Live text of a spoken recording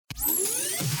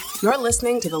You're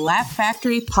listening to the Laugh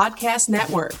Factory Podcast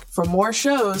Network. For more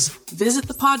shows, visit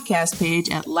the podcast page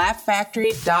at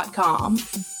laughfactory.com.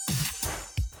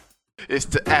 It's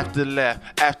the after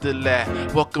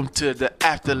laugh. Welcome to the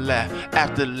after laugh.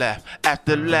 After laugh,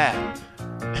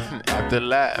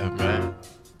 man.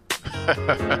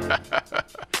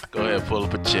 Go ahead, pull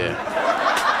up a chair.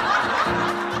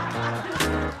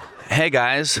 Hey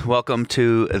guys, welcome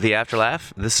to the After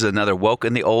Laugh. This is another Woke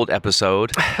in the Old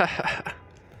episode.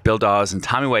 Bill Dawes and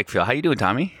Tommy Wakefield. How you doing,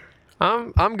 Tommy?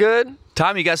 I'm good.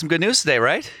 Tommy, you got some good news today,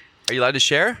 right? Are you allowed to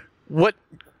share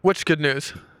Which good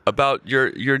news? about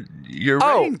your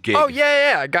writing gig? Oh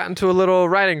yeah. I got into a little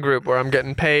writing group where I'm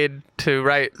getting paid to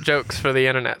write jokes for the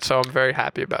internet, so I'm very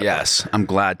happy about Yes, I'm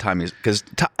glad Tommy's, because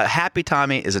a happy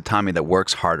Tommy is a Tommy that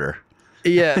works harder. that.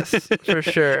 Yes, for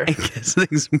sure. And gets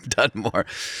things done more.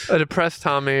 A depressed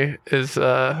Tommy is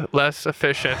less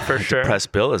efficient, for sure.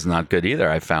 Depressed Bill is not good either,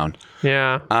 I found.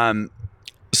 Yeah.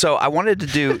 So I wanted to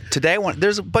do today.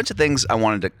 There's a bunch of things I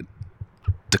wanted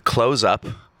to close up,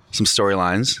 some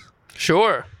storylines.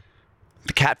 Sure.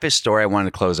 The catfish story, I wanted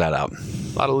to close that out.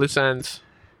 A lot of loose ends.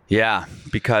 Yeah,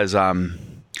 because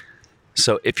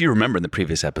so if you remember in the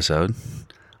previous episode,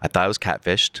 I thought I was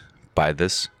catfished by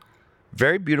this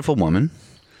very beautiful woman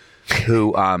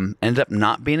who ended up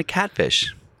not being a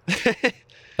catfish.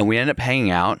 And we ended up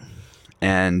hanging out,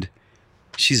 and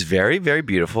she's very, very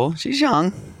beautiful. She's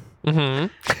young. Mm-hmm.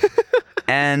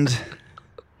 And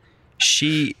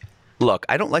look,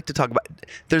 I don't like to talk about,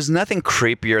 there's nothing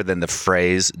creepier than the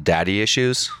phrase daddy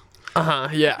issues.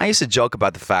 Yeah. I used to joke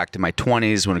about the fact in my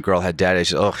 20s when a girl had daddy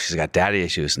issues, oh, she's got daddy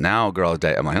issues. Now a girl has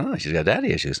daddy, I'm like, oh, she's got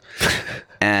daddy issues.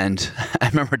 And I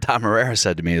remember Tom Herrera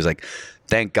said to me, he was like,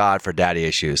 thank God for daddy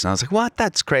issues. And I was like, what?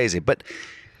 That's crazy. But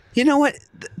you know what?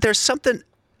 There's something,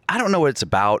 I don't know what it's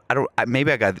about.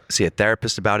 Maybe I got to see a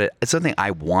therapist about it. It's something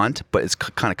I want, but it's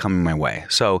kind of coming my way.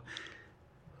 So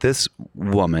this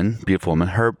woman, beautiful woman,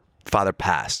 her father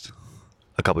passed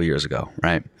a couple of years ago,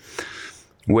 right?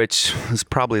 Which is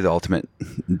probably the ultimate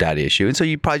daddy issue. And so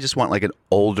you probably just want like an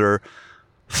older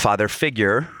father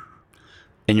figure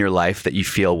in your life that you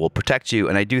feel will protect you.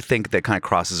 And I do think that kind of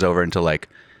crosses over into like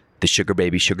the sugar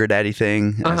baby, sugar daddy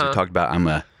thing. As we talked about, I'm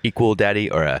a equal daddy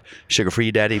or a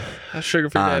sugar-free daddy. A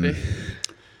sugar-free daddy.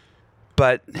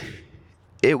 But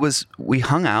we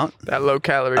hung out That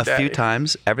low-calorie daddy. a few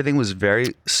times. Everything was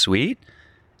very sweet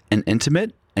and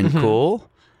intimate and cool.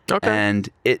 Okay. And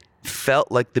it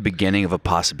felt like the beginning of a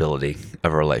possibility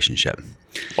of a relationship.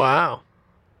 Wow.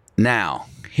 Now,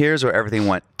 here's where everything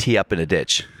went tee up in a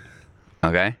ditch.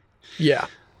 Okay? Yeah.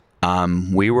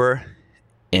 We were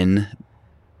in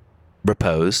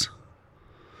repose,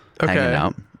 hanging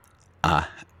out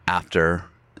after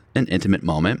an intimate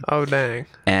moment. Oh, dang.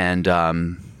 And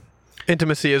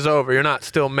Intimacy is over. You're not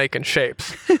still making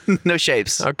shapes. no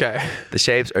shapes. Okay. The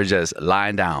shapes are just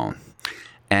lying down.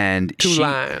 And Two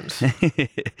lines.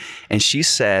 And she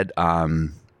said,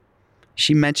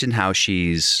 she mentioned how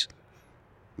she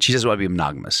doesn't want to be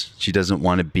monogamous. She doesn't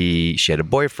want to be, she had a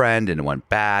boyfriend and it went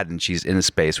bad, and she's in a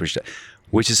space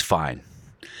which is fine.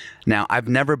 Now, I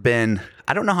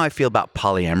don't know how I feel about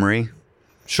polyamory.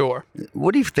 Sure.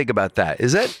 What do you think about that? It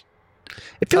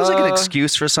feels like an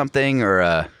excuse for something,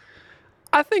 or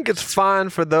I think it's fine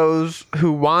for those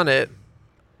who want it.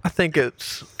 I think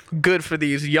it's good for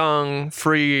these young,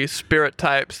 free spirit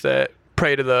types that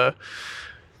pray to the,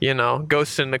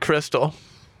 ghosts in the crystal.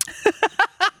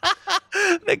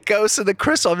 the ghost of the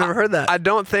crystal. I've never heard that. I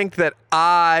don't think that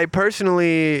I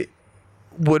personally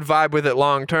would vibe with it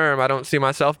long term. I don't see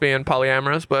myself being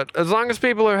polyamorous, but as long as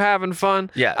people are having fun.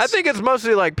 Yes. I think it's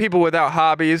mostly like people without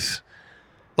hobbies.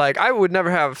 Like, I would never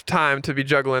have time to be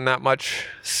juggling that much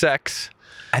sex.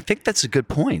 I think that's a good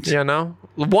point.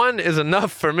 One is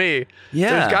enough for me.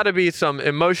 Yeah. There's got to be some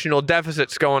emotional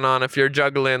deficits going on if you're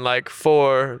juggling like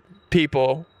 4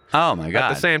 people Oh my God.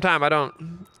 at the same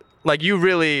time. You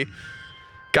really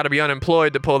got to be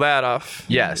unemployed to pull that off.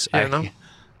 Yes, You know?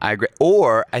 I agree.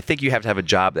 Or I think you have to have a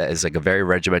job that is like a very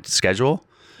regimented schedule.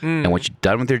 And once you're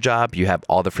done with your job, you have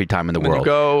all the free time in the Then you world.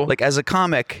 go- Like as a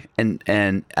comic,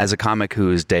 and as a comic who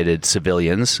has dated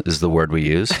civilians is the word we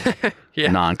use.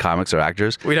 Yeah. Non-comics or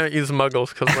actors. We don't use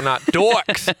muggles because we're not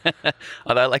dorks.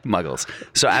 Although I like muggles.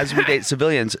 So as we date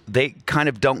civilians, they kind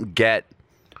of don't get.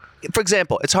 For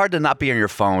example, it's hard to not be on your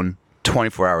phone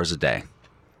 24 hours a day.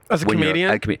 As a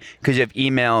comedian? Because you have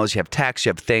emails, you have texts, you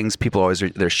have things. People always,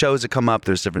 there's shows that come up.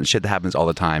 There's different shit that happens all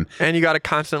the time. And you got to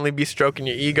constantly be stroking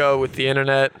your ego with the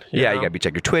internet. You got to be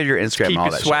checking your Twitter, your Instagram, keep all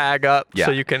your that swag up Yeah.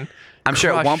 so you can. I'm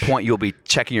sure at crush. one point you'll be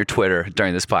checking your Twitter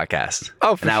during this podcast.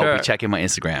 Oh, for and I will sure. be checking my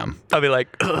Instagram. I'll be like,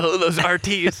 oh, those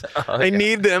RTs. I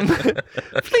need them.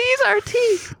 Please,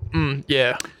 RT.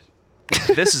 Yeah.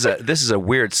 This is a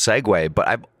weird segue,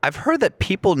 but I've heard that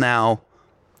people now,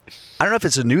 I don't know if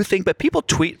it's a new thing, but people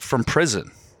tweet from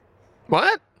prison.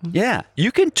 What? Yeah,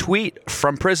 you can tweet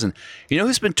from prison. You know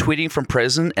who's been tweeting from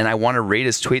prison, and I want to read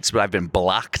his tweets, but I've been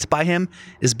blocked by him,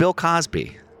 is Bill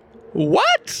Cosby.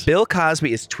 What? Bill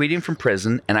Cosby is tweeting from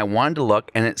prison, and I wanted to look,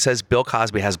 and it says Bill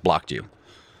Cosby has blocked you.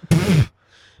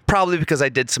 Probably because I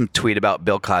did some tweet about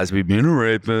Bill Cosby being a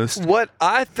rapist. What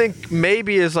I think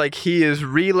maybe is like he is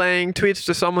relaying tweets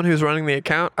to someone who's running the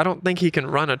account. I don't think he can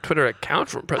run a Twitter account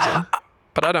from prison.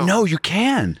 But I don't. No, you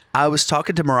can. I was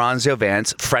talking to Maranzio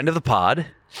Vance, friend of the pod,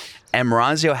 and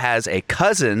Maranzio has a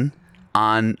cousin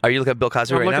on. Are you looking at Bill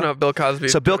Cosby right now? I'm looking up Bill Cosby.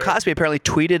 So Bill Cosby apparently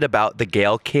tweeted about the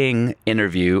Gayle King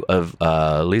interview of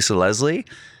Lisa Leslie,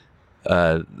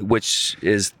 which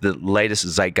is the latest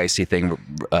zeitgeisty thing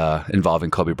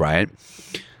involving Kobe Bryant,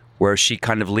 where she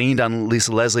kind of leaned on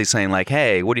Lisa Leslie saying like,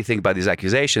 hey, what do you think about these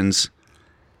accusations?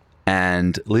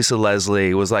 And Lisa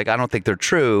Leslie was like, I don't think they're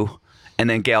true. And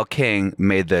then Gayle King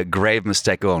made the grave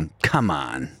mistake going, come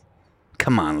on,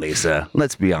 Lisa,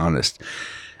 let's be honest.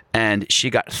 And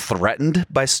she got threatened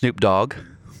by Snoop Dogg.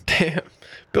 Damn.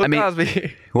 Bill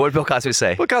Cosby. What did Bill Cosby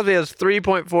say? Bill Cosby has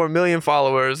 3.4 million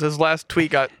followers. His last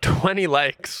tweet got 20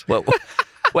 likes. What?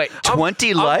 Wait,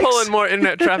 20 likes? I'm pulling more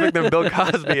internet traffic than Bill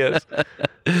Cosby is.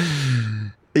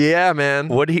 Yeah, man.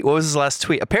 What was his last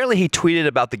tweet? Apparently, he tweeted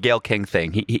about the Gayle King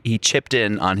thing. He chipped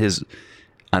in on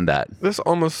that. This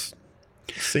almost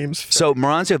seems fake. So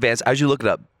Maranzio Vance, as you look it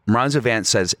up, Maranzio Vance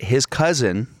says his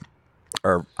cousin,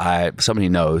 or somebody he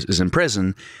knows, is in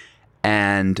prison,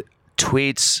 and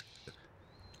tweets,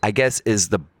 I guess, is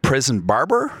the prison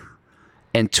barber,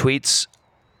 and tweets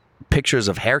pictures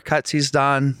of haircuts he's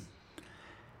done,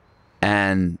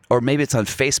 or maybe it's on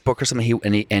Facebook or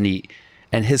something.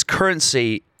 And his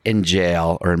currency in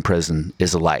jail or in prison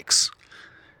is the likes.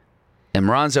 And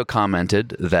Maranzio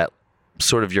commented that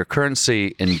sort of your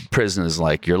currency in prison is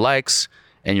like your likes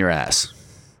and your ass.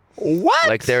 What?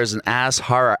 Like there's an ass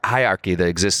hierarchy that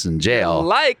exists in jail.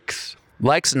 Likes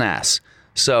and ass.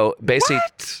 So basically,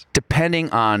 depending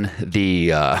on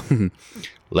the,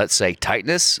 let's say,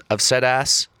 tightness of said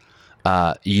ass,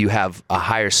 you have a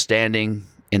higher standing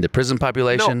in the prison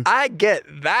population. No, I get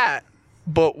that.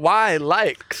 But why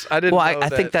likes? I didn't know I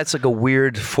think that's like a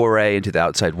weird foray into the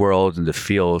outside world and to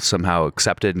feel somehow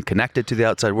accepted and connected to the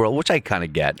outside world, which I kind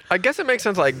of get. I guess it makes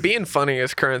sense. Like being funny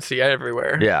is currency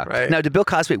everywhere. Yeah. Right. Now, did Bill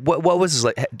Cosby? What was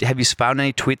his? Have you found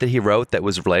any tweet that he wrote that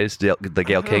was related to the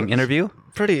Gayle King interview?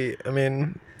 I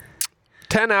mean,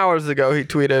 10 hours ago he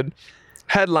tweeted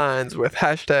headlines with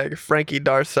hashtag Frankie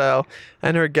Darcell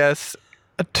and her guests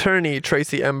attorney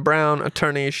Tracy M. Brown,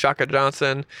 attorney Shaka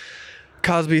Johnson.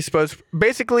 Cosby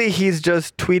basically he's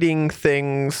just tweeting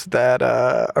things that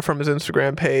are from his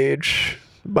Instagram page,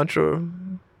 a bunch of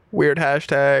weird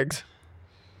hashtags.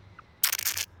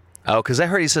 Oh, because I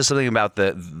heard he said something about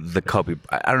the Kobe.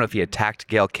 I don't know if he attacked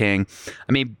Gayle King.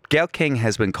 I mean, Gayle King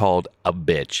has been called a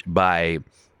bitch by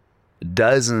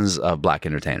dozens of black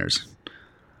entertainers,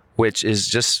 which is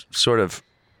just sort of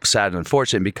sad and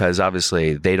unfortunate because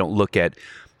obviously they don't look at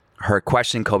her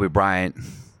questioning Kobe Bryant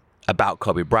about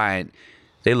Kobe Bryant.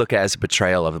 They look at it as a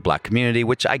betrayal of the black community,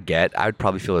 which I get. I would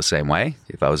probably feel the same way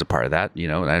if I was a part of that,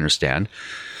 and I understand.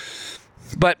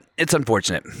 But it's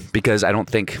unfortunate because I don't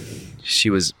think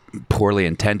she was poorly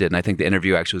intended, and I think the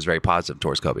interview actually was very positive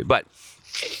towards Kobe. But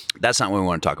that's not what we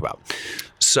want to talk about.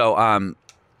 So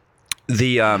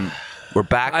we're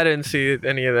back. I didn't see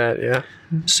any of that, yeah.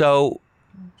 So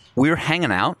we were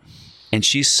hanging out, and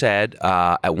she said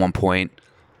at one point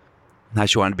that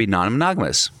she wanted to be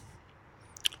non-monogamous.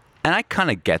 And I kind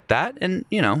of get that, and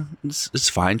it's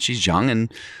fine. She's young,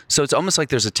 and so it's almost like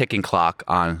there's a ticking clock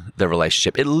on the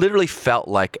relationship. It literally felt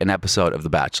like an episode of The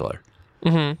Bachelor.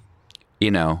 Mm-hmm. I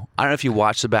don't know if you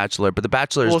watched The Bachelor, but The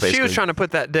Bachelor is basically... she was trying to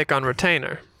put that dick on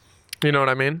retainer. You know what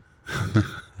I mean?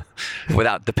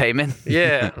 Without the payment?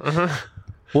 Yeah. Uh-huh.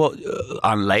 Well,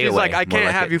 on layaway. She's like, I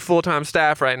can't have you full-time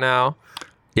staff right now.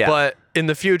 Yeah. But in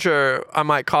the future, I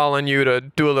might call on you to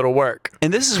do a little work.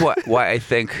 And this is why I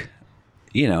think...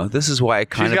 this is why I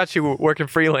kind of... She's got you working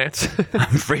freelance.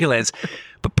 I'm freelance.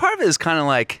 But part of it is kind of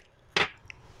like...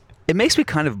 It makes me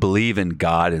kind of believe in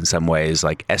God in some ways,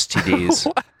 like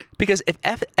STDs. Because if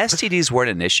STDs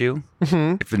weren't an issue,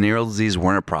 if venereal disease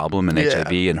weren't a problem, and Yeah.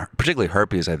 HIV and particularly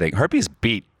herpes, I think herpes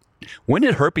beat. When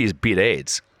did herpes beat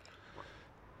AIDS?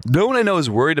 No one I know is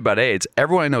worried about AIDS.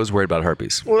 Everyone I know is worried about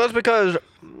herpes. Well, that's because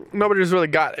nobody's really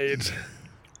got AIDS.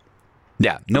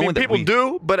 Yeah, no I mean, one. people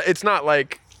do, but it's not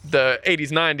like the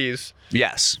 80s, 90s,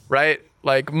 Yes. right?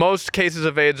 Like most cases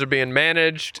of AIDS are being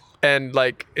managed, and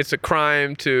like it's a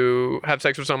crime to have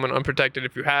sex with someone unprotected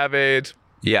if you have AIDS,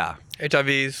 Yeah.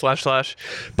 HIV //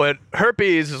 But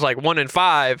herpes is like 1 in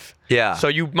 5. Yeah. So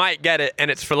you might get it, and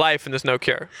it's for life, and there's no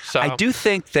cure. So I do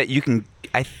think that you can.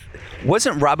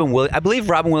 Wasn't Robin Williams? I believe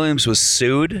Robin Williams was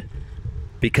sued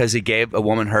because he gave a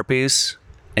woman herpes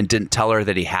and didn't tell her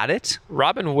that he had it.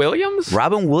 Robin Williams?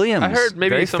 Robin Williams. I heard maybe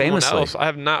very someone famously. else. I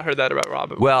have not heard that about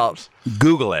Robin Well, Williams.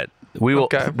 Google it. We will.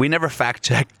 Okay. We never fact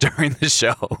check during the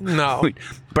show. No.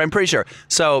 But I'm pretty sure.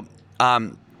 So,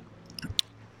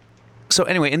 so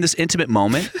anyway, in this intimate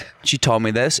moment, she told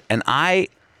me this, and I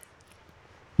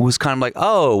was kind of like,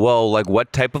 oh, well, like,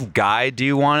 what type of guy do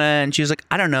you want to? And she was like,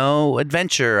 I don't know,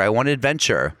 adventure. I want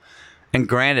adventure. And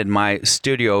granted, my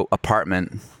studio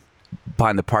apartment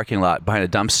behind the parking lot, behind a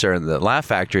dumpster in the Laugh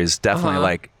Factory is definitely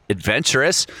like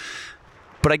adventurous.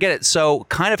 But I get it. So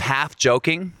kind of half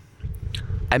joking,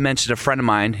 I mentioned a friend of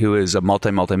mine who is a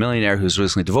multi-millionaire who's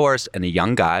recently divorced, and a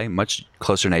young guy, much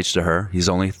closer in age to her. He's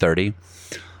only 30.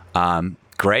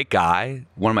 Great guy,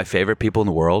 one of my favorite people in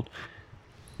the world.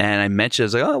 And I mentioned, I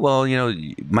was like, oh, well, you know,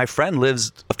 my friend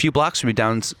lives a few blocks from me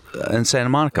down in Santa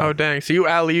Monica. Oh, dang. So you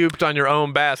alley-ooped on your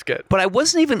own basket. But I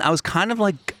wasn't even, I was kind of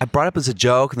like, I brought it up as a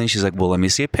joke, and then she's like, well, let me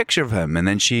see a picture of him. And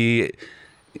then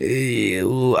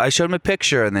I showed him a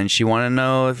picture, and then she wanted to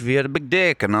know if he had a big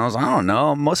dick. And I was, I don't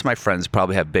know. Most of my friends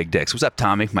probably have big dicks. What's up,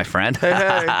 Tommy, my friend?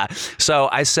 Hey. So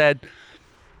I said,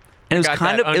 and it was Got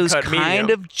kind that of, it was uncut kind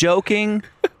medium. of joking,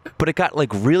 but it got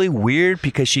like really weird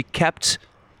because she kept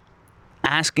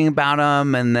asking about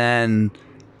him, and then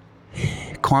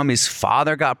Kwame's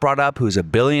father got brought up, who's a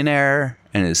billionaire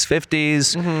in his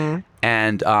 50s,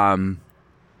 and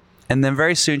then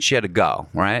very soon she had to go,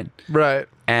 right? Right.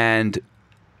 And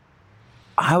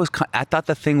I thought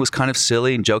the thing was kind of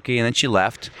silly and jokey, and then she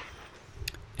left.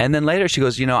 And then later she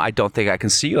goes, you know, I don't think I can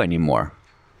see you anymore.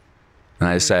 And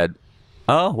I said,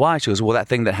 oh, why? She goes, well, that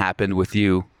thing that happened with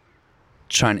you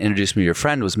trying to introduce me to your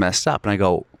friend was messed up. And I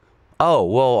go, oh,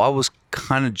 well, I was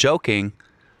kind of joking,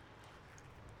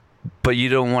 but you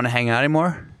don't want to hang out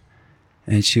anymore?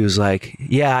 And she was like,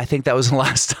 yeah, I think that was the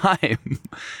last time.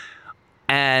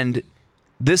 And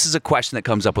this is a question that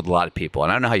comes up with a lot of people,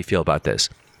 and I don't know how you feel about this.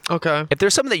 Okay. If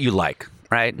there's something that you like,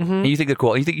 right, and you think they're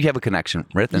cool, and you think you have a connection,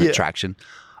 right, an attraction,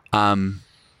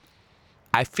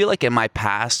 I feel like in my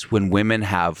past, when women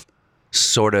have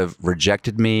sort of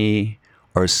rejected me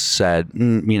or said,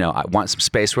 you know, I want some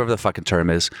space, whatever the fucking term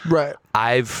is, Right.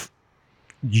 I've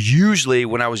usually,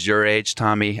 when I was your age,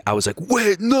 Tommy, I was like,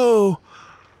 wait, no,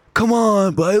 come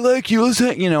on, but I like you,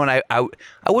 listen, you know, and I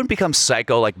wouldn't become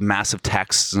psycho, like massive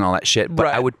texts and all that shit, but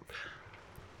Right. I would,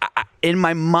 in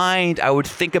my mind, I would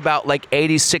think about like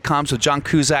 80s sitcoms with John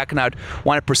Cusack, and I'd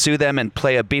want to pursue them and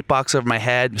play a beatbox over my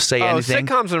head, say anything.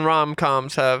 Sitcoms and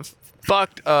rom-coms have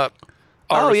fucked up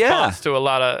our Oh, yeah. response to a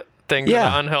lot of things in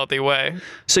Yeah. an unhealthy way.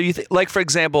 So you like, for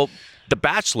example, The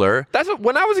Bachelor. That's what,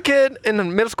 when I was a kid in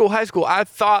middle school, high school, I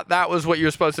thought that was what you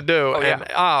were supposed to do.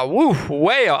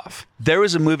 Way off. There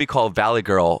was a movie called Valley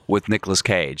Girl with Nicolas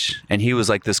Cage, and he was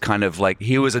like this kind of like,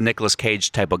 he was a Nicolas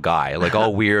Cage type of guy, like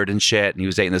all weird and shit, and he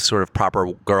was dating this sort of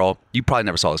proper girl. You probably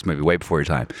never saw this movie, way before your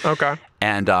time. Okay.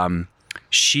 And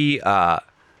she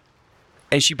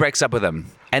breaks up with him,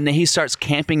 and then he starts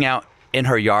camping out in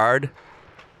her yard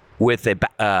with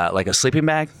like a sleeping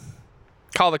bag.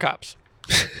 Call the cops.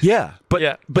 Yeah, but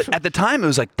Yeah. but at the time it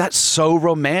was like, that's so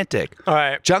romantic. All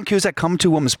right. John Cusack coming to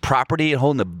a woman's property and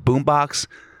holding the boombox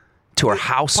to her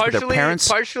house with their parents.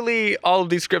 Partially, all of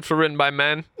these scripts were written by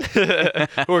men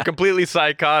who are completely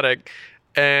psychotic,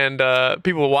 and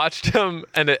people watched them,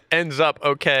 and it ends up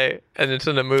okay, and it's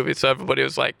in a movie, so everybody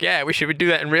was like, "Yeah, we should do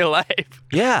that in real life."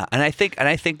 Yeah, and I think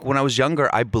when I was younger,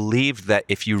 I believed that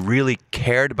if you really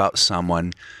cared about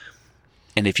someone,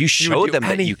 and if you would showed do them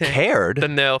that you anything, cared,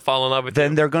 then they'll fall in love with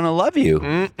then you. they're gonna love you.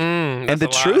 And the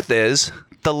a lie. truth is,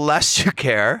 the less you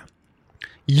care,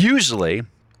 usually.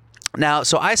 Now,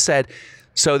 so I said,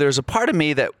 so there's a part of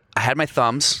me that I had my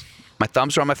thumbs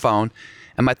were on my phone,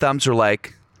 and my thumbs were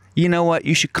like, you know what,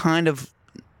 you should kind of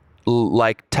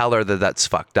like tell her that that's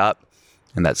fucked up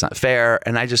and that's not fair.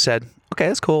 And I just said, okay,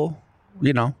 that's cool.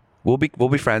 You know, we'll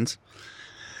be friends.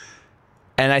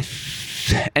 And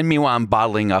meanwhile, I'm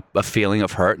bottling up a feeling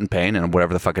of hurt and pain and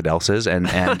whatever the fuck it else is. And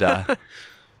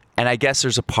And I guess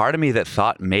there's a part of me that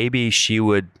thought maybe she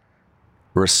would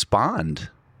respond,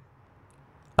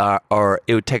 or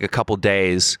it would take a couple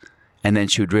days, and then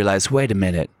she would realize, wait a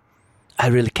minute, I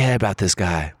really care about this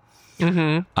guy.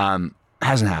 Hasn't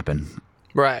happened.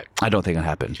 Right. I don't think it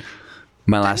happened.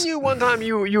 My last. Didn't you one time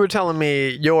you were telling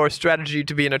me your strategy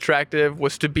to being attractive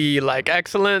was to be like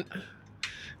excellent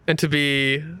and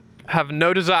to have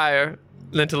no desire,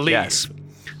 then to leave. Yes,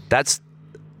 that's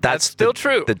still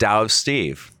true. The Tao of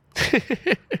Steve.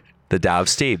 The Tao of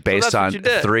Steve, based on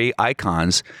 3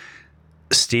 icons: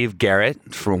 Steve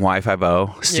Garrett from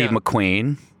Y50, Steve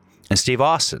McQueen, and Steve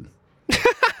Austin.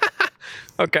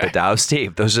 Okay. The Tao of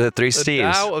Steve. Those are the 3 Steves. The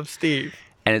Tao of Steve.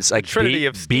 And it's like Trinity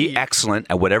of be Steve. excellent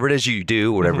at whatever it is you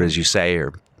do, whatever it is you say,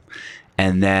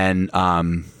 and then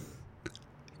and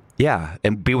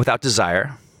be without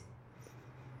desire.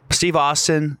 Steve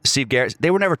Austin, Steve Garrett,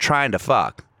 they were never trying to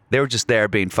fuck. They were just there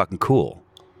being fucking cool.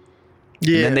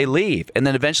 Yeah. And then they leave. And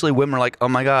then eventually women are like, oh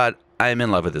my God, I am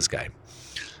in love with this guy.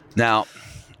 Now,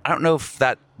 I don't know if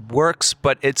that works,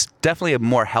 but it's definitely a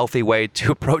more healthy way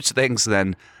to approach things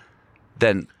than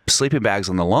sleeping bags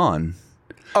on the lawn.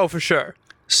 Oh, for sure.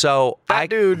 So That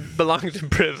dude belongs in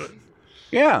prison.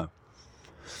 Yeah.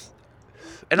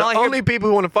 And The only people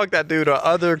who want to fuck that dude are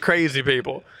other crazy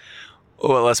people.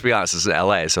 Well, let's be honest, it's in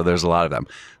LA, so there's a lot of them.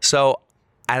 So,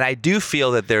 and I do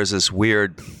feel that there's this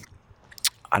weird,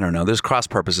 I don't know, there's cross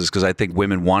purposes because I think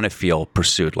women want to feel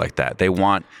pursued like that. They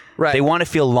want to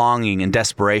feel longing and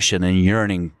desperation and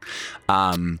yearning.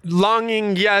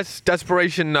 Longing, yes.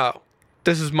 Desperation, no.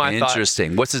 This is my thought.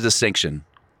 Interesting. What's the distinction?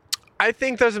 I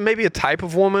think there's maybe a type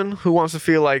of woman who wants to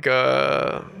feel like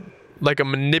a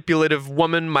manipulative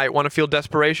woman might want to feel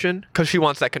desperation because she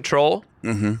wants that control,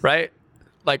 right?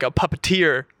 Like a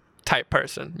puppeteer type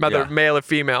person, whether male or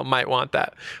female, might want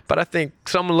that. But I think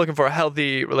someone looking for a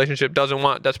healthy relationship doesn't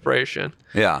want desperation.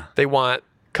 Yeah. They want,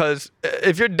 because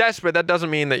if you're desperate, that doesn't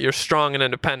mean that you're strong and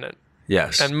independent.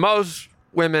 Yes. And most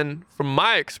women, from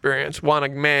my experience, want a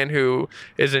man who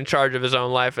is in charge of his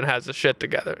own life and has the shit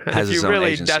together. And Has if his you're own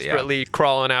really agency, desperately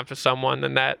crawling after someone,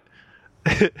 then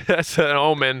that's an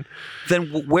omen.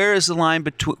 Then where is the line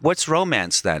between, what's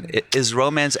romance then? Is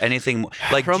romance anything,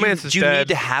 like Romance do is you dead. need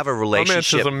to have a Romance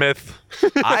relationship? is a myth.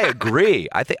 I agree.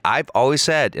 I think I've always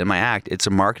said in my act, it's a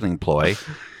marketing ploy.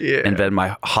 Yeah. Invented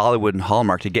by Hollywood and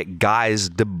Hallmark to get guys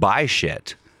to buy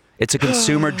shit. It's a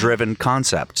consumer-driven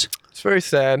concept. It's very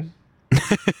sad.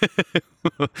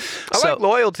 I like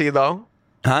loyalty, though.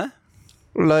 Huh?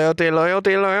 Loyalty.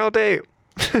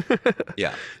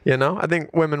 Yeah. You know, I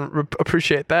think women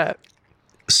appreciate that.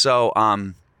 So,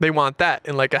 They want that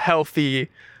in like a healthy,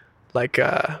 like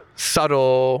a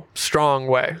subtle, strong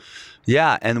way.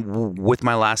 yeah, and with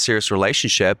my last serious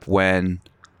relationship, when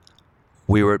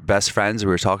we were best friends,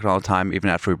 we were talking all the time, even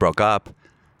after we broke up,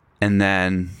 and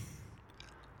then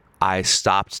I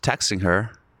stopped texting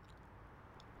her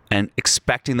and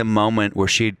expecting the moment where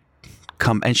she'd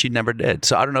come, and she never did.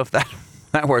 So I don't know if that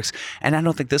works, and I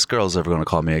don't think this girl's ever going to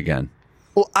call me again.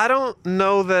 Well, I don't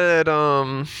know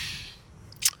that.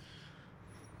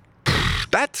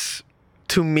 That's,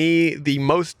 to me, the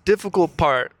most difficult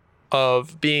part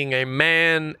of being a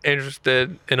man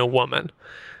interested in a woman,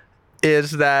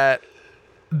 is that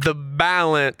the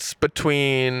balance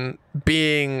between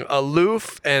being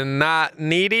aloof and not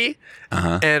needy,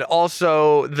 and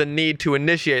also the need to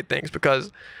initiate things,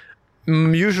 because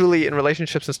usually in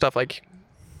relationships and stuff, like,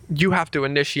 you have to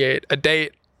initiate a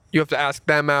date, you have to ask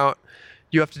them out,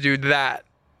 you have to do that.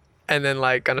 And then,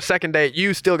 like, on a second date,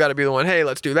 you still got to be the one, hey,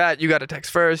 let's do that. You got to text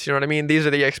first. You know what I mean? These are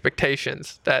the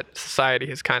expectations that society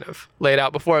has kind of laid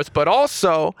out before us. But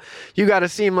also, you got to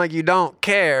seem like you don't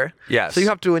care. Yes. So you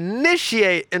have to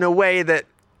initiate in a way that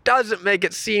doesn't make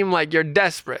it seem like you're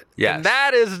desperate. Yes. And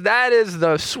that is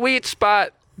the sweet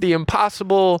spot, the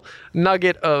impossible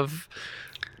nugget of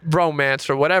romance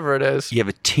or whatever it is. You have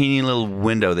a teeny little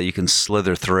window that you can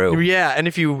slither through. Yeah, and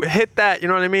if you hit that, you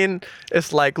know what I mean?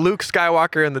 It's like Luke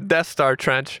Skywalker in the Death Star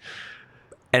trench.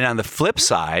 And on the flip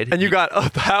side, And you got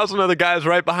 1,000 other guys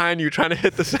right behind you trying to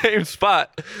hit the same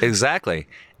spot. exactly.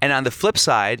 And on the flip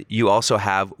side, you also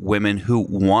have women who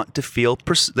want to feel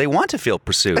they want to feel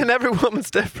pursued. And every woman's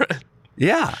different.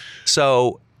 Yeah.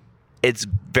 So it's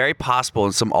very possible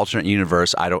in some alternate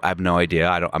universe. I have no idea.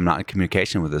 I'm not in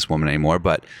communication with this woman anymore,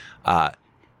 but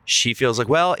she feels like,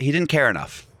 well, he didn't care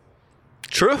enough.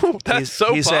 True. That's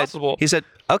He possible. He said,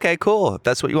 okay, cool. If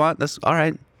that's what you want, that's all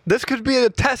right. This could be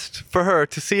a test for her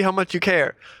to see how much you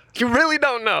care. You really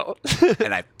don't know.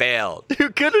 And I failed. You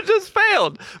could have just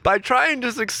failed. By trying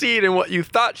to succeed in what you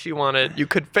thought she wanted, you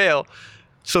could fail.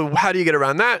 So how do you get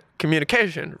around that?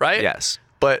 Communication, right? Yes.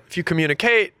 But if you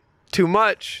communicate, too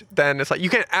much, then it's like you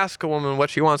can't ask a woman what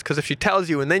she wants, because if she tells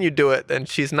you and then you do it, then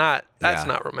she's not. That's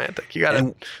Yeah. not romantic. You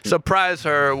gotta surprise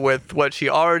her with what she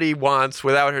already wants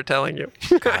without her telling you.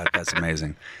 God, that's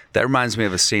amazing. That reminds me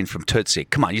of a scene from Tootsie.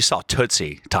 Come on, you saw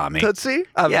Tootsie, Tommy. Tootsie?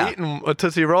 I've Yeah. eaten a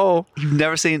Tootsie Roll. You've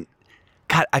never seen.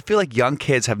 God, I feel like young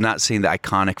kids have not seen the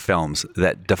iconic films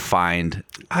that defined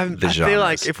I the genres. feel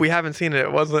like if we haven't seen it,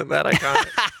 it wasn't that iconic.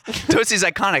 Tootsie's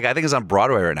iconic. I think it's on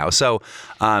Broadway right now. So,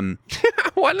 When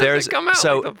did there's it come out?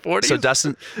 so Like the 40s? so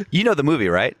Dustin, you know the movie,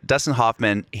 right? Dustin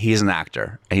Hoffman, he's an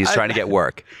actor and he's trying to get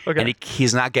work, Okay. and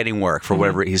he's not getting work for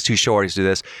whatever. He's too short. He's do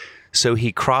this, so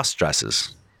he cross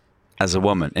dresses as a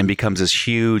woman and becomes this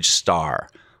huge star,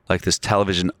 like this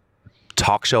television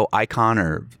talk show icon,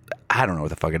 or I don't know what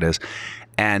the fuck it is.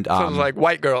 And So it's like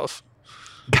white girls.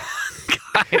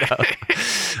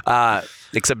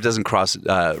 except it doesn't cross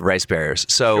race barriers.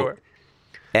 So, Sure.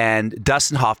 and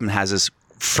Dustin Hoffman has this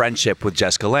friendship with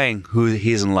Jessica Lange, who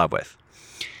he's in love with.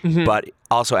 But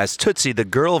also, as Tootsie, the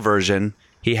girl version,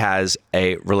 he has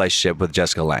a relationship with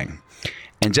Jessica Lange.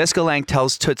 And Jessica Lange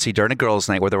tells Tootsie during a girls'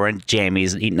 night where they're wearing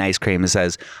jammies and eating ice cream and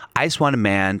says, I just want a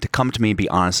man to come to me and be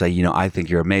honest, say, you know, I think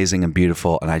you're amazing and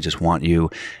beautiful, and I just want you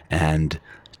and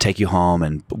take you home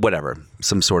and whatever.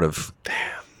 Some sort of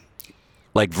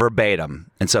like verbatim.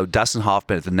 And so Dustin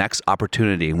Hoffman, at the next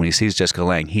opportunity, when he sees Jessica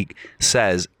Lange, he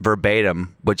says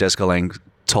verbatim what Jessica Lange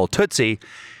told Tootsie,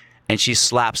 and she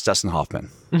slaps Dustin Hoffman.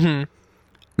 Mm-hmm.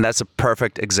 And that's a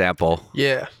perfect example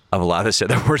Yeah. of a lot of the shit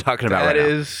that we're talking about That right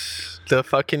now. is the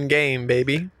fucking game,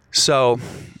 baby. So,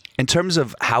 in terms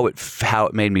of how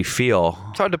it made me feel,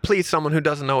 It's hard to please someone who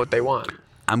doesn't know what they want.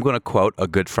 I'm going to quote a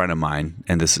good friend of mine,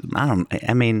 and this I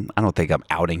don't think I'm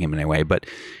outing him in any way, but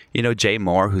you know, Jay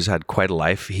Moore, who's had quite a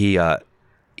life,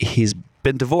 he's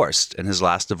been divorced, and his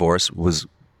last divorce was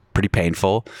pretty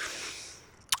painful,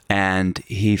 and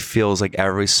he feels like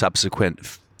every subsequent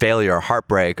failure or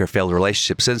heartbreak or failed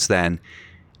relationship since then,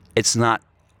 it's not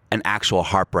an actual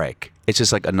heartbreak. It's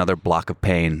just like another block of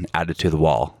pain added to the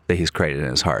wall that he's created in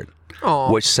his heart.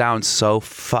 Aw. Which sounds so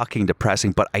fucking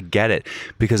depressing, but I get it,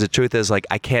 because the truth is, like,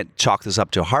 I can't chalk this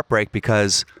up to a heartbreak,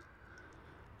 because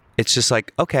it's just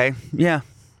like, okay, yeah,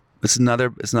 it's another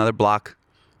block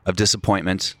of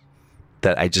disappointment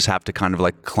that I just have to kind of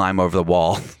like climb over the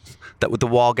wall. That the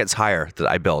wall gets higher that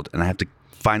I build, and I have to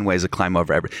find ways to climb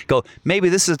over maybe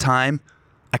this is a time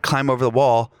I climb over the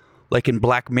wall, like in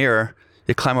Black Mirror.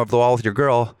 You climb over the wall with your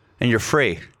girl and you're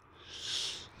free.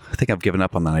 I think I've given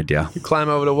up on that idea. You climb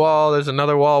over the wall, there's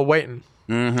another wall waiting.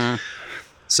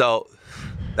 So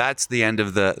that's the end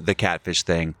of the catfish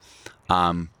thing.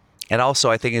 And also,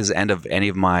 I think is the end of any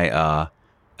of my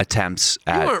attempts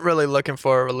You at... weren't really looking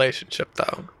for a relationship,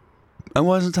 though. I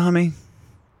wasn't, Tommy.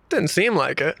 Didn't seem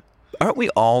like it. Aren't we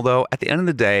all, though? At the end of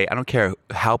the day, I don't care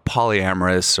how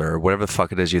polyamorous or whatever the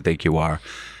fuck it is you think you are,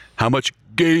 how much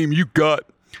game you got.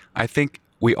 I think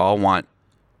we all want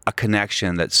a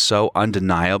connection that's so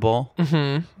undeniable,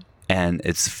 and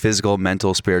it's physical,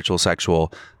 mental, spiritual,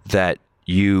 sexual, that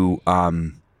you're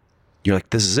like,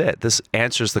 this is it. This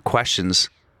answers the questions.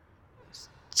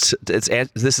 This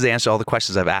is the answer to all the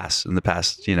questions I've asked in the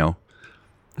past,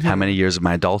 how many years of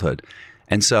my adulthood.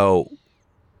 And so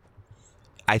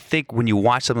I think when you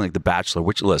watch something like The Bachelor,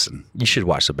 which, listen, you should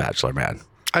watch The Bachelor, man.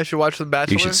 I should watch The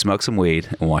Bachelor. You should smoke some weed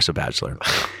and watch The Bachelor.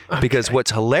 Because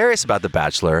what's hilarious about The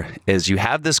Bachelor is you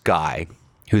have this guy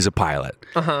who's a pilot,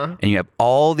 and you have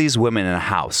all these women in a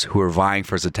house who are vying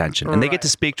for his attention. And they get to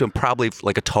speak to him probably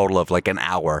like a total of like an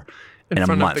hour in a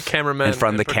front month. of the cameraman. In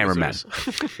front of the cameraman.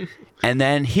 And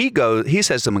then he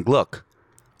says to them, look,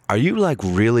 are you like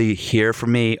really here for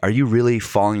me? Are you really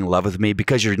falling in love with me?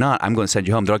 Because you're not, I'm going to send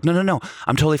you home. They're like, no,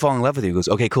 I'm totally falling in love with you. He goes,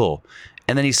 okay, cool.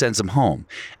 And then he sends them home.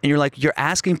 And you're like, you're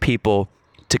asking people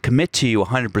to commit to you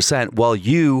 100% while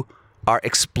you are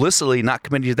explicitly not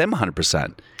committing to them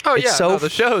 100%. Oh, It's yeah. so The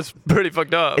show's pretty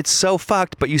fucked up. It's so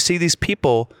fucked, but you see these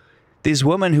people, these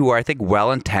women who are, I think,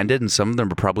 well-intended, and some of them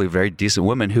are probably very decent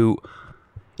women who,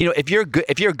 if you're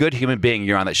a good human being,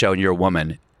 you're on that show and you're a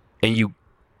woman, and you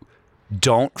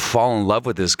don't fall in love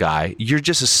with this guy, you're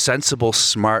just a sensible,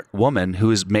 smart woman who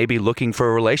is maybe looking for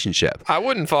a relationship. I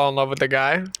wouldn't fall in love with the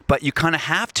guy. But you kind of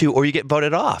have to, or you get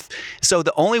voted off. So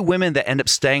the only women that end up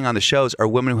staying on the shows are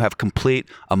women who have complete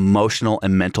emotional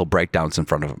and mental breakdowns in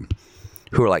front of them,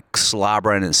 who are like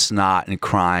slobbering and snot and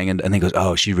crying, and he goes,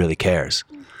 oh, she really cares.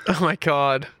 Oh, my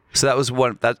God. So that was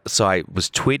one. So I was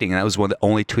tweeting, and that was one of the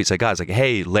only tweets I got. It's like,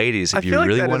 "Hey, ladies, if I you feel like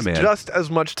really that want has me, just as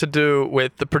much to do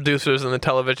with the producers and the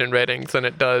television ratings than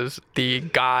it does the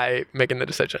guy making the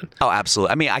decision. oh,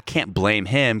 absolutely. I mean, I can't blame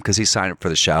him because he signed up for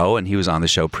the show, and he was on the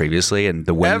show previously, and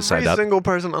the women signed Every up. single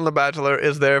person on The Bachelor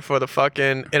is there for the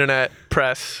fucking internet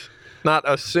press. Not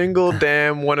a single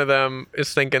damn one of them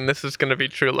is thinking this is going to be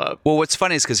true love. Well, what's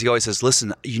funny is because he always says,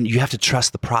 "Listen, you have to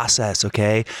trust the process,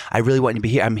 okay? I really want you to be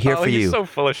here. I'm here for he's you." so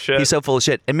full of shit. He's so full of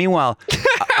shit. And meanwhile,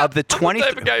 of the 20, the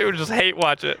type of guy who would just hate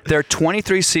watch it. there are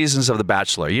 23 seasons of The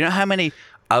Bachelor. You know how many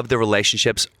of the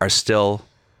relationships are still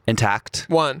intact?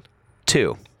 1,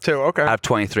 2 2, okay. out of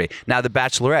 23. Now, The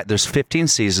Bachelorette, there's 15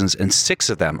 seasons, and 6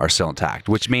 of them are still intact,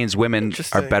 which means women are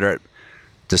Interesting. better at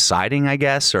deciding, I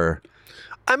guess, or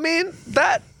I mean,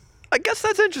 I guess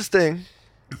that's interesting.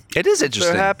 it is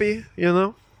interesting. They're happy, you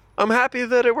know? I'm happy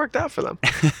that it worked out for them.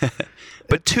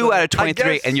 But 2 out of I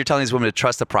 23, guess- and you're telling these women to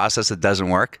trust the process that doesn't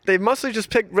work? They mostly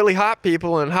just picked really hot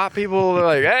people, and hot people are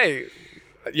like, hey,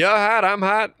 you're hot, I'm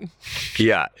hot.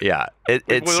 Yeah. It's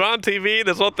We're on TV,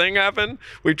 this whole thing happened.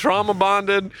 We trauma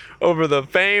bonded over the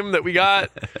fame that we got.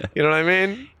 You know what I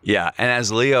mean? Yeah, and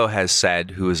as Leo has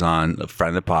said, who is on a friend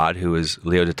of the pod, who is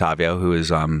Leo DiTavio, who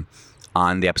is on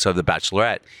the episode of The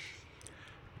Bachelorette,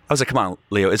 I was like, come on,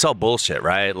 Leo, it's all bullshit,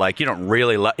 right? Like, you don't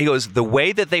really he goes, the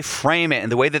way that they frame it and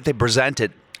the way that they present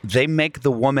it, they make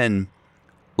the woman,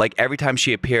 like, every time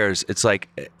she appears, it's like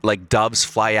doves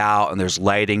fly out and there's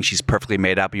lighting, she's perfectly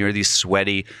made up, and you're these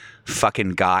sweaty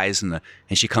fucking guys, and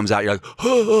she comes out, you're like,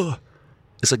 oh.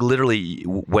 It's like literally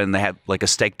when they have like a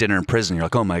steak dinner in prison, you're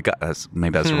like, oh my God,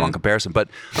 maybe that's the wrong comparison. But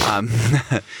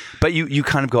but you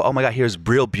kind of go, oh my God, here's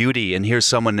real beauty, and here's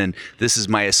someone, and this is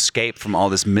my escape from all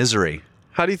this misery.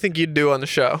 How do you think you'd do on the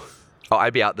show? Oh,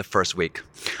 I'd be out the first week.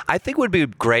 I think it would be a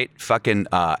great fucking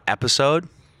episode.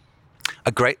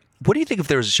 What do you think if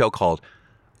there was a show called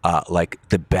like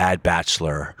The Bad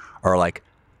Bachelor, or like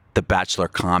The Bachelor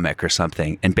Comic or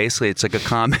something? And basically it's like a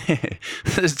comic.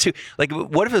 There's two, like,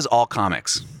 what if it was all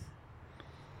comics?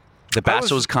 The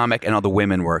Bachelor was comic and all the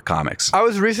women were comics. I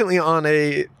was recently on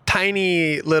a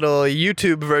tiny little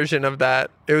YouTube version of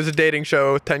that. It was a dating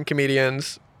show, 10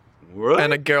 comedians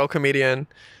and a girl comedian.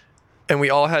 And we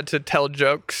all had to tell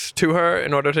jokes to her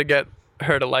in order to get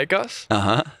her to like us.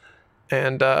 Uh-huh.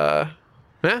 And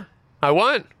yeah, I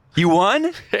won. You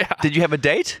won? Yeah. Did you have a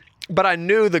date? But I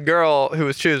knew the girl who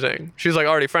was choosing. She was like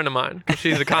already a friend of mine 'cause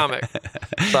she's a comic.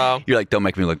 So You're like, don't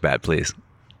make me look bad, please.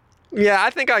 yeah, I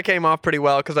think I came off pretty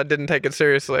well because I didn't take it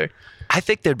seriously. I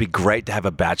think that'd be great to have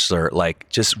a bachelor, like,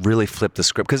 just really flip the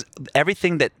script, because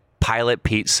everything that Pilot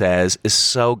Pete says is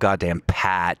so goddamn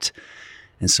pat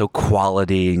and so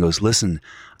quality, and goes, listen,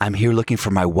 I'm here looking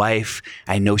for my wife.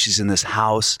 I know she's in this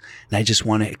house, and I just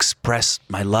want to express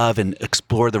my love and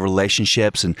explore the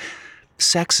relationships, and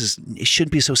sex it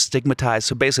shouldn't be so stigmatized.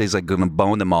 So basically he's like going to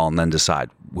bone them all and then decide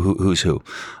who's who.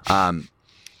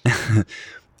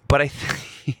 But I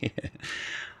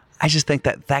just think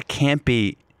that can't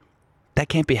be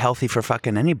healthy for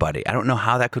fucking anybody. I don't know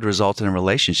how that could result in a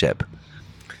relationship.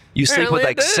 You sleep with Apparently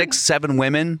like it did. 6, 7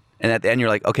 women, and at the end you're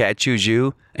like, okay, I choose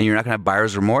you, and you're not gonna have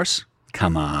buyer's remorse?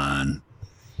 Come on.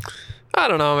 I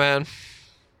don't know, man.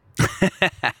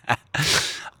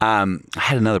 I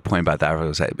had another point about that I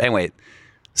was gonna say. Anyway,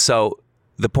 so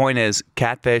the point is,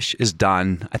 Catfish is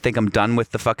done. I think I'm done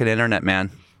with the fucking internet,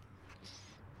 man.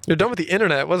 You're done with the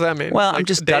internet. What does that mean? Well, Like I'm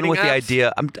just done dating with the apps?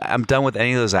 idea. I'm done with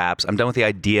any of those apps. I'm done with the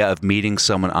idea of meeting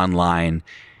someone online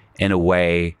in a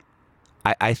way.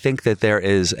 I think that there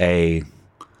is a.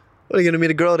 What, are you going to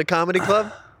meet a girl at a comedy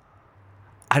club?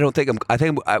 I don't think I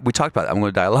think we talked about it. I'm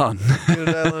going to die alone.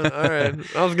 All right.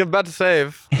 I was about to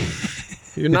save.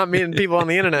 You're not meeting people on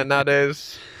the internet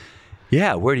nowadays.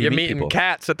 Yeah, where do you You're meet meeting people?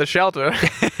 cats at the shelter.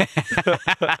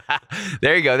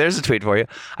 There you go. There's a tweet for you.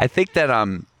 I think that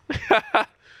I'm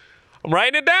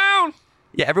writing it down.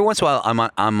 yeah. Every once in a while,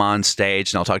 I'm on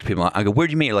stage and I'll talk to people. I go, "Where'd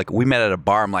you meet?" Like, we met at a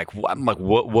bar. I'm like,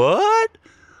 what?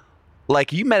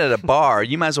 Like, you met at a bar.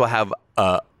 You might as well have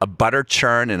a butter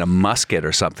churn and a musket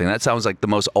or something. That sounds like the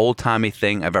most old timey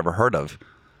thing I've ever heard of.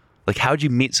 Like, how'd you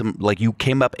meet some? Like, you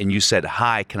came up and you said,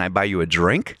 "Hi, can I buy you a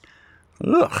drink?"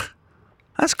 Ugh,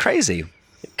 that's crazy.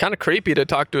 Kind of creepy to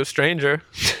talk to a stranger.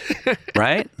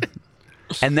 Right?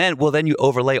 And then you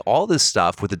overlay all this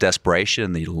stuff with the desperation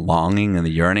and the longing and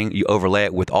the yearning. You overlay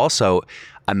it with also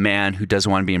a man who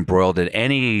doesn't want to be embroiled in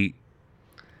anything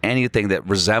that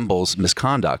resembles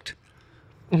misconduct.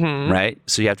 Mm-hmm. Right?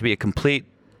 So you have to be a complete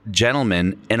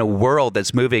gentleman in a world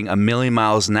that's moving a million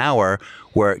miles an hour,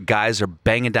 where guys are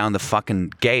banging down the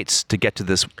fucking gates to get to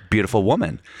this beautiful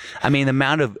woman. I mean, the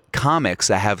amount of comics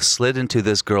that have slid into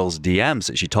this girl's DMs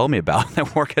that she told me about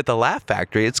that work at the Laugh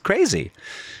Factory, it's crazy.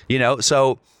 You know,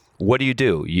 so what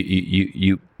do?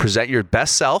 You present your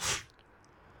best self.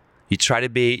 You try to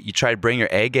bring your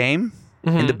A game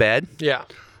into bed. Yeah.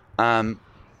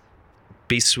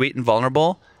 Be sweet and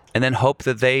vulnerable, and then hope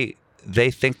that they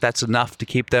think that's enough to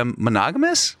keep them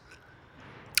monogamous.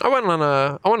 I went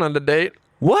on a date.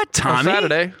 What, Tommy?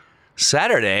 On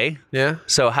Saturday. Yeah.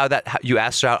 So how you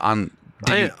asked her out on?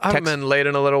 I haven't been late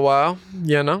in a little while.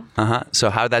 You know. So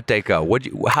how'd that date go?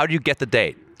 How did you get the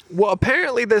date? Well,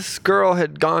 apparently this girl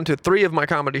had gone to 3 of my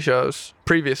comedy shows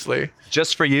previously.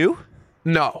 Just for you?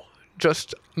 No.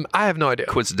 I have no idea.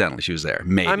 Coincidentally, she was there.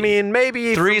 Maybe. I mean,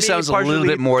 maybe 3 sounds a little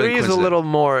bit more than 3 is a little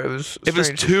more. It was if it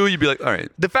was 2, you'd be like, all right.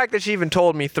 The fact that she even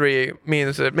told me 3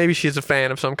 means that maybe she's a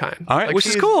fan of some kind. All right, like which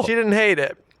is cool. She didn't hate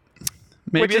it.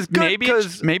 Maybe which is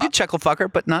good maybe chuckle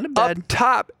fucker, but not a bad. Up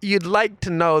top, you'd like to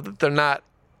know that they're not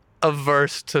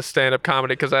averse to stand-up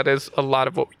comedy, because that is a lot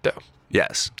of what we do.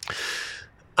 Yes.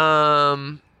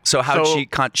 So how did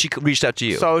she reached out to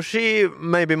you? So she,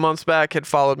 maybe months back, had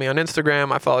followed me on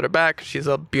Instagram. I followed her back. She's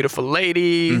a beautiful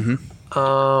lady.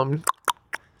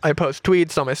 I post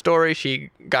tweets on my story. She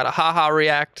got a haha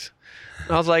react.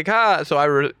 I was like, ha. So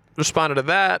I responded to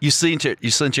that. You slid into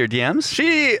your DMs?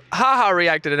 She haha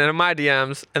reacted in my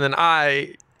DMs, and then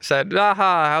I said,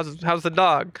 haha, how's the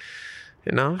dog?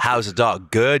 You know? How's the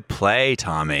dog? Good play,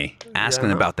 Tommy.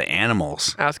 Asking about the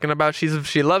animals. Asking about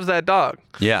she loves that dog.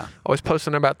 Yeah. Always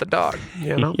posting about the dog.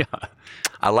 You know? Yeah.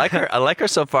 I like her. I like her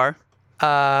so far.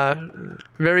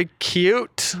 Very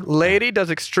cute lady. Does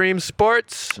extreme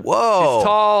sports. Whoa. She's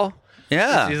tall.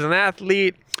 Yeah. She's an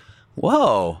athlete.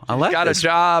 Whoa. I like got this. a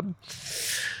job.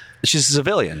 She's a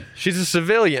civilian. She's a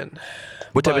civilian.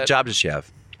 What type of job does she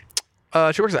have?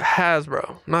 She works at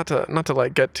Hasbro. Not to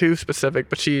like get too specific,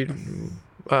 but she,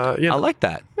 I like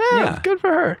that. Yeah, good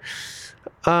for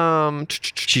her.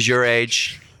 She's your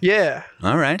age. Yeah.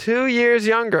 All right. 2 years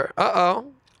younger.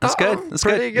 That's good. That's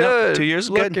pretty good. good. 2 years is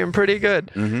looking good. Pretty good.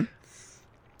 Mm-hmm.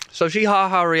 So she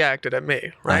haha reacted at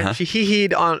me, right? She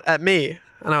hee-heed at me.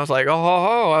 And I was like,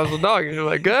 oh, how's the dog? And she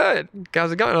was like, good.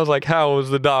 How's it going? I was like, how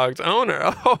was the dog's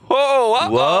owner?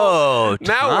 Whoa,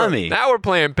 Tommy. Now we're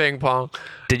playing ping pong.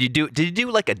 Did you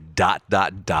do like a ...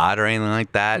 or anything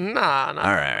like that? Nah.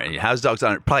 All right. How's the dog's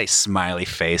owner? Probably smiley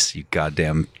face, you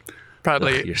goddamn.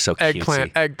 Probably. Ugh, you're so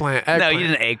eggplant. No, you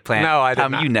didn't eggplant. No, I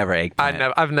didn't. You never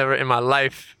eggplant. I've never in my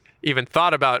life even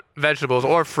thought about vegetables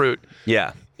or fruit.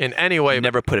 Yeah. In any way. You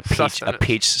never put a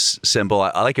peach symbol.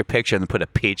 I like your picture and then put a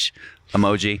peach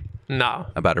emoji. No.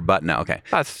 About her butt? No, okay.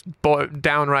 That's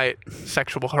downright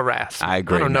sexual harassment. I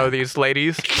agree. I don't know these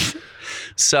ladies.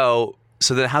 So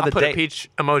then how the put date? A peach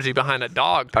emoji behind a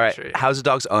dog picture. All right. How's the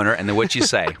dog's owner? And then what'd you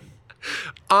say?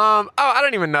 I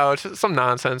don't even know. It's just some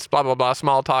nonsense. Blah blah blah.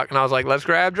 Small talk. And I was like, let's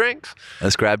grab drinks.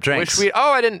 Let's grab drinks.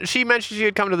 I didn't. She mentioned she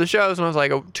had come to the shows, and I was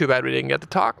like, oh, too bad we didn't get to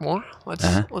talk more.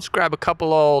 Let's grab a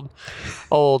couple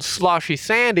old sloshy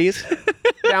sandies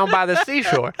down by the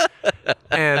seashore.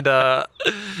 And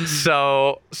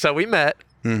so we met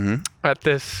at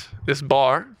this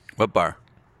bar. What bar?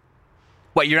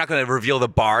 What, you're not going to reveal the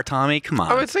bar, Tommy? Come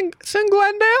on. Oh, it's in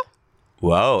Glendale.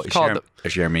 Whoa. Called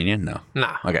Is she Armenian? No.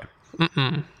 Nah. Okay.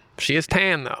 She is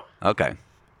tan, though. Okay.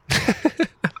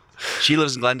 She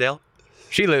lives in Glendale?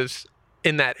 She lives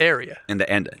in that area. In the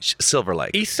end, Silver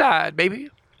Lake. East Side, baby.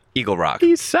 Eagle Rock.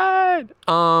 East Side.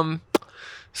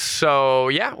 So,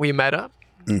 yeah, we met up.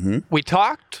 We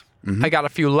talked. I got a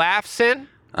few laughs in.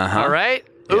 All right?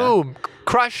 Yeah. Ooh,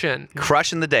 crushing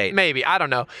the date. Maybe. I don't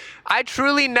know. I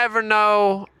truly never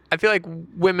know. I feel like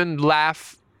women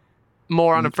laugh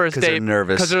more on a first date. Because they're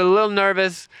nervous. Because they're a little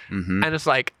nervous. And it's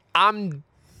like, I'm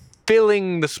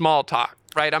feeling the small talk,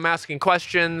 right? I'm asking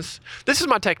questions. This is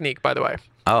my technique, by the way.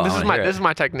 Oh, this is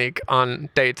my technique on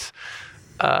dates.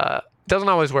 Doesn't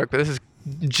always work, but this is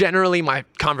generally my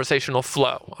conversational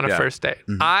flow on a first date.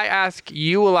 I ask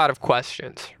you a lot of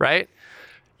questions, right?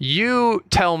 You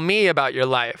tell me about your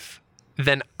life,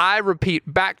 then I repeat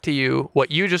back to you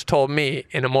what you just told me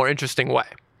in a more interesting way.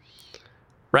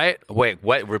 Right? Wait,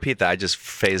 what? Repeat that. I just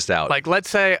phased out. Like, let's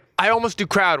say I almost do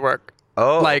crowd work.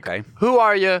 Oh, like, okay. Who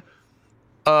are you?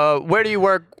 Where do you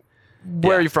work?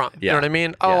 Where are you from? You know what I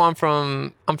mean? Oh, I'm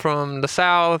from the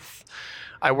South.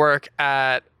 I work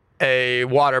at a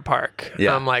water park.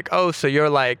 Yeah. I'm like, oh, so you're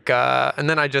like, and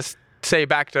then I just say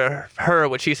back to her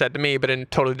what she said to me, but in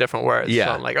totally different words. Yeah.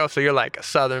 So I'm like, oh, so you're like a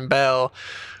Southern belle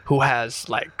who has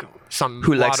like some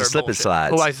who likes water to slip and bullshit.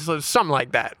 slides. Who likes to slip, something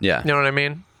like that. Yeah. You know what I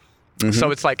mean?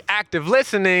 So it's like active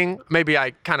listening. Maybe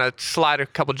I kind of slide a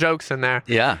couple jokes in there.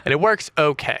 Yeah. And it works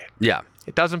okay. Yeah.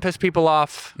 It doesn't piss people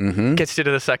off. Gets you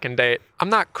to the second date. I'm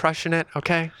not crushing it,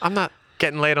 okay? I'm not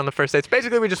getting laid on the first dates.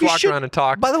 Basically, we just walk around and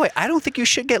talk. By the way, I don't think you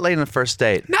should get laid on the first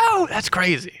date. No, that's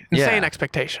crazy. Insane Yeah.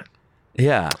 expectation.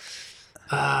 Yeah.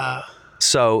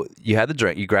 So you had the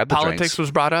drink. You grabbed the Politics drinks.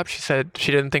 was brought up. She said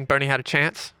she didn't think Bernie had a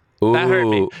chance. That hurt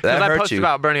me. Ooh, that 'Cause I hurt posted you.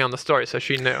 about Bernie on the story, so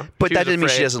she knew. But She that was didn't mean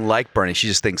she afraid. doesn't like Bernie. She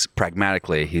just thinks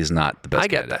pragmatically he's not the best I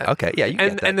get candidate. that. Okay, yeah, you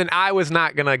get that. And then I was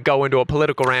not gonna go into a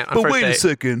political rant on But first wait a date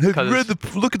second. Have you 'cause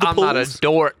read look at the I'm polls? not a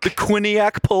dork. The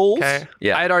Quinnipiac polls? Okay.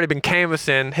 Yeah. I had already been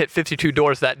canvassing, hit 52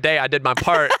 doors that day. I did my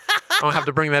part. I don't have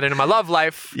to bring that into my love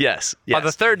life. Yes. By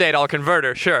the third date, I'll convert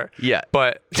her, sure. Yeah.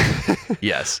 But,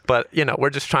 Yes. we're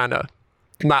just trying to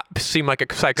not seem like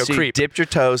a psycho So you creep. dipped your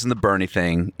toes in the Bernie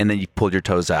thing, and then you pulled your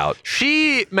toes out.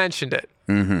 She mentioned it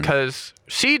because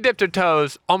she dipped her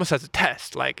toes almost as a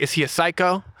test. Like, is he a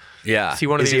psycho? Yeah. Is he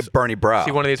one of Is these he a Bernie bro? Is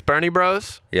he one of these Bernie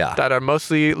bros? Yeah. That are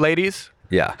mostly ladies?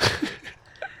 Yeah.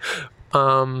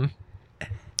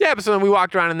 Yeah, but so then we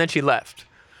walked around and then she left.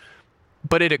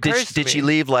 But it occurs to Did me. she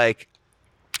leave like?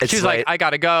 It's She's like, late? I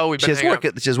gotta go. We've She been has hanging work.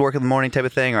 out. She has work in the morning type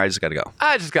of thing, or I just got to go.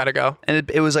 I just gotta go. And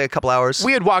it was like a couple hours.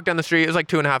 We had walked down the street. It was like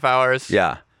 2.5 hours.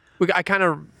 Yeah. I kind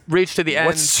of reached to the end.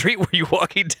 What street were you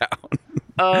walking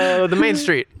down? The main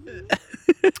street.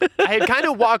 I had kind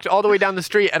of walked all the way down the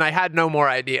street and I had no more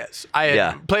ideas. I had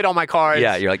Yeah. played all my cards.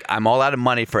 Yeah, you're like, I'm all out of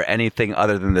money for anything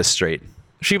other than this street.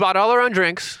 She bought all her own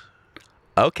drinks.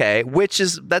 Okay,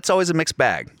 that's always a mixed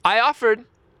bag. I offered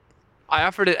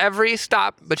at every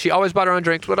stop, but she always bought her own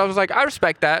drinks. But I was like, I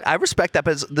respect that. I respect that,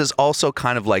 but there's also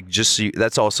kind of like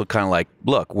that's also kind of like,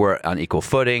 look, we're on equal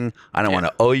footing. I don't want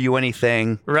to owe you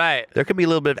anything. Right. There could be a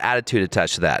little bit of attitude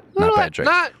attached to that. Not bad drink.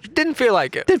 Didn't feel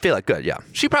like it. Didn't feel like good, yeah.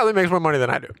 She probably makes more money than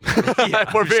I do.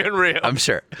 If we're being real. I'm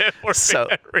sure. If we're So-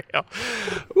 being real.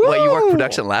 Well, you work Woo!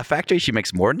 production at Laugh Factory. She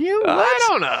makes more than you. I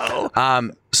don't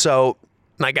know. So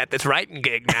I got this writing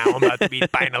gig now. I'm about to be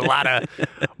buying a lot of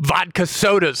vodka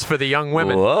sodas for the young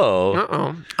women.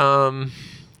 whoa.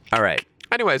 All right.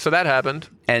 Anyway, so that happened.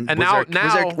 And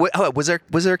was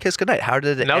there a kiss goodnight? How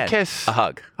did it No end? kiss. A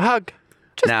hug. A hug.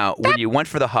 Just Now, when you went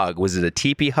for the hug, was it a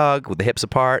teepee hug with the hips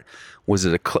apart? Was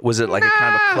it like a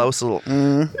kind of a close little?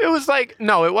 It was like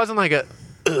it wasn't like a.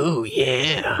 Ooh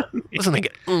yeah. It wasn't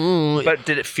like a. Ooh. But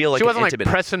did it feel like She an wasn't like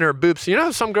intimate? pressing her boobs. You know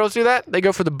how some girls do that? They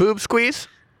go for the boob squeeze.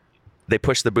 They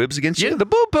push the boobs against you. Yeah, the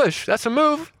boob push. That's a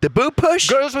move. The boob push.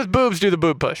 Girls with boobs do the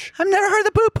boob push. I've never heard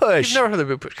the boob push. You've never heard the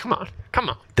boob push. Come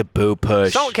on. The boob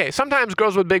push. So, okay, sometimes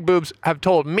girls with big boobs have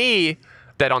told me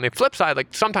that on the flip side, like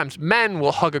sometimes men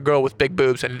will hug a girl with big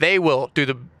boobs and they will do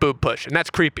the boob push, and that's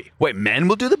creepy. Wait, men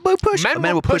will do the boob push. Men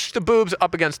will push the boobs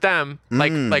up against them,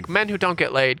 like men who don't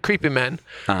get laid, creepy men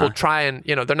will try and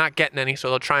they're not getting any, so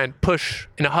they'll try and push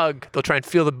in a hug. They'll try and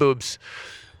feel the boobs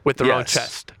with their own Yes.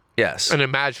 chest. Yes. And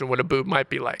imagine what a boob might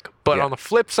be like. But Yeah. on the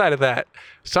flip side of that,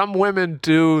 some women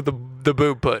do the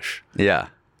boob push. Yeah.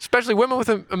 Especially women with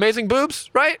amazing boobs,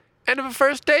 right? End of a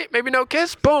first date, maybe no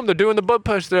kiss. Boom, they're doing the boob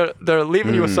push. They're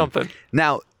leaving you with something.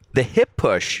 Now, the hip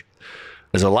push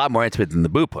is a lot more intimate than the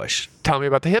boob push. Tell me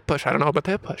about the hip push. I don't know about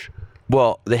the hip push.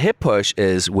 Well, the hip push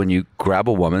is when you grab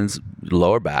a woman's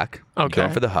lower back, you're Okay.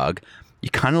 going for the hug, you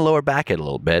kind of lower back it a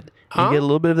little bit. Huh? You get a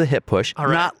little bit of the hip push. All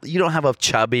right. You don't have a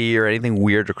chubby or anything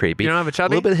weird or creepy. You don't have a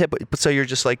chubby? A little bit of hip, but so you're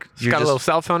just like you're Got a just little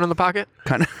cell phone in the pocket.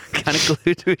 kind of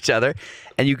glued to each other,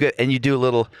 and you do a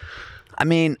little. I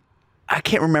mean, I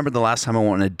can't remember the last time I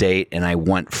went on a date and I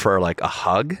went for like a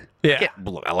hug. Yeah.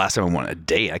 Last time I went on a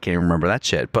date, I can't even remember that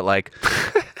shit. But like,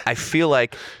 I feel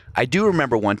like I do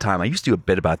remember one time. I used to do a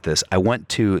bit about this. I went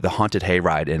to the haunted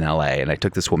hayride in L.A. and I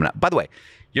took this woman out. By the way,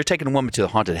 you're taking a woman to the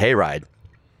haunted hayride.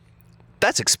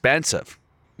 That's expensive.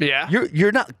 Yeah.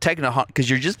 You're not taking a because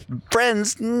you're just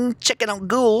friends checking out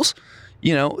ghouls.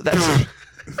 That's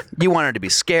you want her to be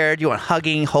scared. You want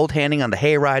hugging, hold handing on the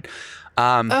hayride.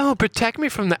 Oh, protect me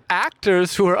from the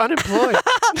actors who are unemployed.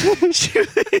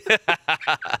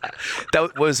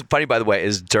 That was funny, by the way,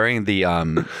 is during the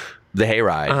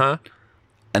hayride.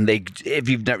 And if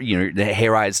you've never, the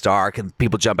hayride's dark and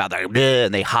people jump out there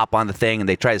and they hop on the thing and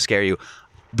they try to scare you.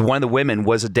 One of the women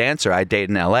was a dancer I dated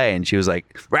in L.A. and she was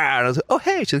like, rah, and I was like, oh,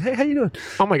 hey. She's like, hey, how you doing?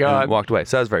 Oh, my God. And walked away.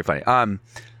 So that was very funny.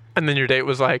 And then your date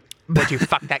was like, "Bet you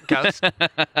fuck that ghost.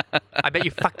 I bet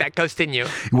you fuck that ghost, didn't you?"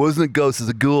 It wasn't a ghost, it was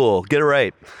a ghoul. Get it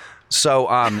right. So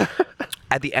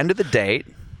at the end of the date,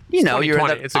 you're in 2020,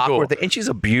 that it's a ghoul. awkward thing. And she's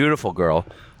a beautiful girl.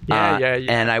 Yeah.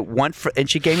 And I went for, and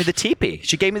she gave me the TP.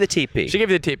 She gave me the TP. She gave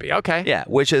you the TP. Okay. Yeah,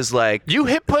 which is like You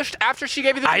hit pushed after she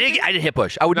gave you the TP? I didn't hit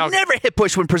push. I would No. never hit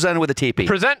push when presented with a TP.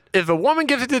 If a woman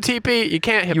gives you the TP, you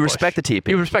can't hit You push. respect the TP.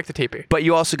 You respect the TP. But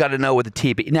you also got to know with the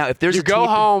TP. Now, if there's You a go TP,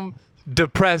 home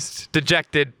depressed,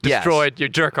 dejected, Yes. destroyed, you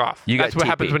jerk off. you That's got what TP.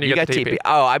 happens when you get the TP.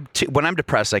 Oh, when I'm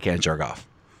depressed, I can't jerk off.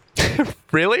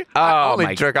 Really? Oh, I only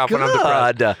my jerk off when I'm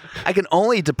depressed. God. I can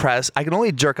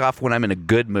only jerk off when I'm in a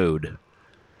good mood.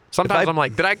 Sometimes If I- I'm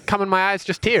like, did I come in my eyes?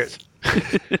 Just tears.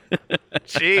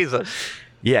 Jesus.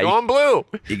 Yeah, Going blue.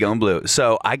 you going blue.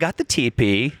 So I got the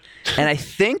TP, and I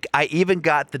think I even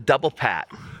got the double pat.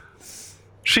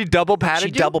 She double patted She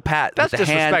you? double pat That's with the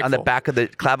hand on the disrespectful. back of the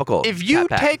clavicle. If you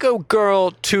Pat. take a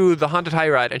girl to the haunted high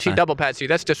ride and she double pats you,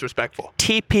 that's disrespectful.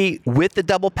 TP with the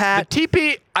double The pat,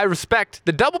 TP, I respect.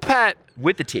 The double pat,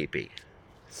 with the TP.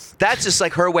 That's just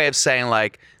like her way of saying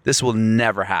like this will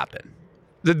never happen.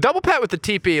 the double pat with the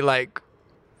TP, like,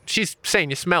 she's saying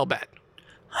you smell bad.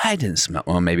 I didn't smell.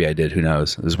 Well, maybe I did. Who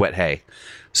knows? It was wet hay.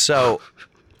 So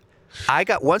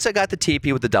once I got the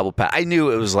TP with the double pat, I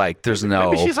knew it was like there's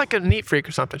no. Maybe she's like a neat freak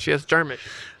or something. She has German.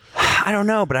 I don't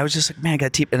know, but I was just like, man, I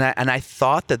got TP, and I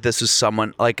thought that this was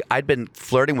someone like I'd been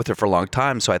flirting with her for a long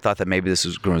time, so I thought that maybe this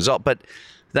was going to result. But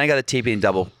then I got a TP and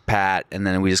double pat, and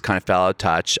then we just kind of fell out of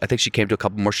touch. I think she came to a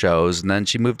couple more shows, and then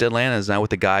she moved to Atlanta. Is now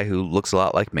with a guy who looks a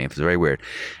lot like me. It's very weird.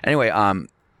 Anyway,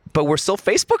 but we're still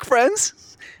Facebook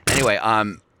friends. Anyway,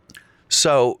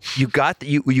 so you got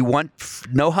you want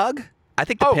no hug? I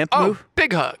think the pimp move.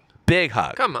 Big hug. Big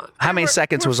hug. Come on. How many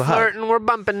seconds was a hug? Flirting, we're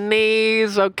bumping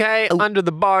knees, okay? Under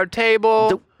the bar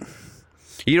table.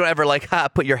 You don't ever like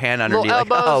put your hand on her knee, Little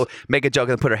like elbows. make a joke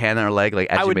and put her hand on her leg, like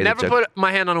as I you would made never a joke. put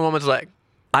my hand on a woman's leg.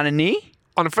 On a knee?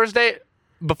 On a first date,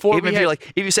 before Even we if had, you're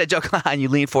like, if you said joke and you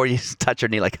lean forward, you touch her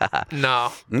knee like, haha.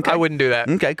 no, Okay. I wouldn't do that.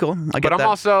 Okay, cool. I get But I'm that.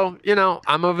 also,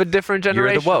 I'm of a different You're the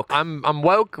generation. woke. I'm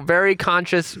woke, very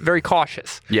conscious, very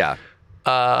cautious. Yeah.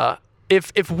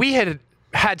 If we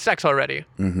had sex already,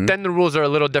 then the rules are a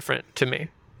little different to me.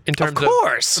 In terms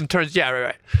course. yeah,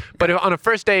 right. But if, on a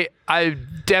first date, I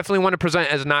definitely want to present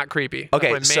as not creepy. That's Okay,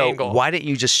 my main so goal. why didn't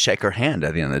you just shake her hand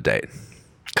at the end of the date?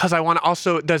 Because I want to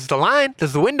also, there's the line,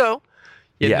 there's the window.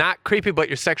 You're Yeah. not creepy, but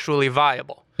you're sexually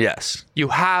viable. Yes. You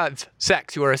have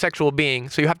sex. You are a sexual being,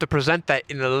 so you have to present that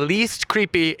in the least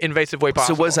creepy, invasive way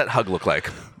possible. So what does that hug look like?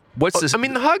 What's this? I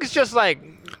mean, the hug is just like,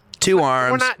 two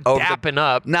arms. we're not over dapping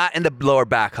up. Not in the lower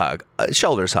back hug.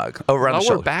 Shoulders hug. Over on the Lower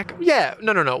shoulder. back? Yeah.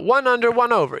 No. One under,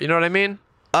 one over. You know what I mean?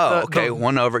 Oh, The- okay. the-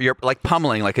 One over. You're like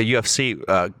pummeling like a UFC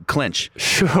clinch.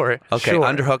 Sure. Okay. Sure.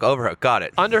 Underhook, overhook. Got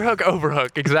it. Underhook,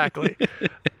 overhook, exactly.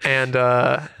 and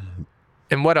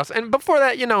what else? And before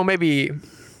that, maybe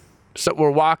so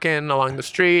we're walking along the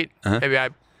street. Maybe I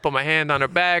put my hand on her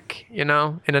back, in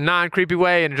a non-creepy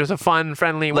way, and just a fun,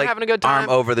 friendly. Like We're having a good time. arm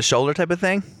over the shoulder type of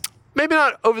thing. Maybe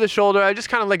not over the shoulder. I just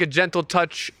kind of like a gentle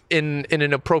touch in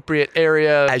an appropriate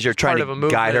area As you're trying part of a to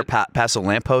guide her movement. past a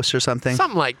lamppost or something.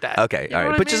 Something like that. Okay. You All know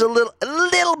right. what But I just mean? a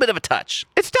little bit of a touch.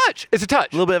 It's touch. It's a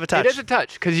touch. A little bit of a touch. It is a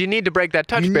touch because you need to break that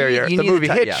touch You need- barrier. you The need a movie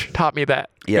tou- Hitch yeah. taught me that.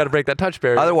 You Yeah. got to break that touch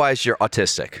barrier. Otherwise, you're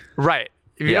autistic. Right.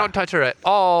 If you Yeah. don't touch her at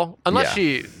all, unless Yeah.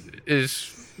 she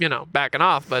is, backing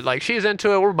off, but like she's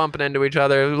into it, we're bumping into each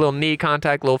other, a little knee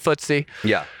contact, a little footsie.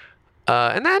 Yeah.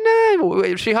 And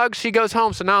then she hugs, she goes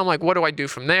home. So now I'm like, what do I do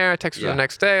from there? I text her Yeah. the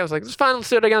next day. I was like, it's fine, let's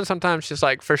do it again. Sometimes she's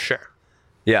like, for sure.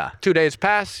 Yeah. 2 days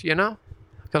pass, because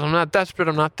I'm not desperate,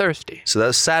 I'm not thirsty. So that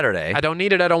was Saturday. I don't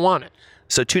need it, I don't want it.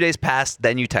 So 2 days passed,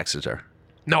 then you texted her.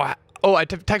 No, I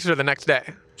texted her the next day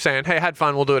saying, hey, had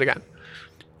fun, we'll do it again.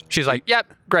 She's like, yep,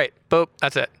 great, boop,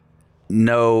 that's it.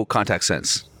 No contact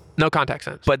since. No contact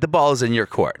sense. But the ball is in your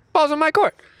court. Ball's in my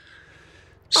court.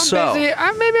 I'm so, busy. Maybe I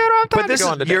don't have time but this to go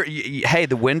is on today. hey,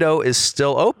 the window is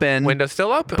still open. Window's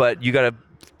still open. But you got to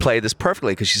play this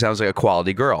perfectly because she sounds like a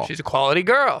quality girl. She's a quality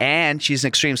girl. And she's in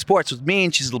extreme sports, which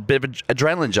means she's a little bit of an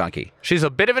adrenaline junkie. She's a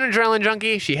bit of an adrenaline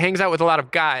junkie. She hangs out with a lot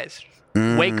of guys.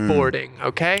 Wakeboarding,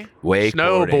 okay? Wakeboarding.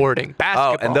 Snowboarding,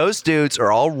 basketball. Oh, and those dudes are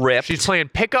all ripped. She's playing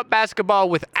pickup basketball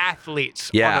with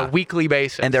athletes Yeah. on a weekly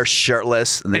basis. and they're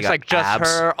shirtless. And they it's got like just abs.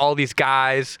 her, all these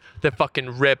guys. They're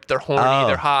fucking ripped. They're horny. Oh.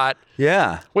 They're hot.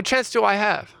 Yeah. What chance do I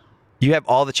have? You have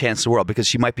all the chance in the world because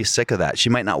she might be sick of that. She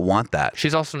might not want that.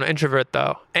 She's also an introvert,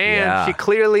 though. And Yeah. she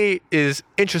clearly is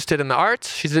interested in the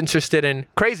arts. She's interested in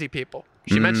crazy people.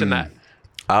 She mentioned that.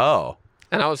 Oh.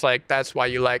 And I was like, that's why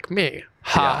you like me.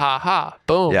 Ha, Yeah. ha, ha.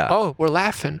 Boom. Yeah. Oh, we're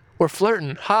laughing. We're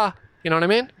flirting. Ha. You know what I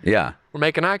mean? Yeah. We're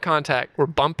making eye contact. We're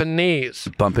bumping knees.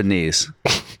 Bumping knees.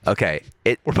 Okay.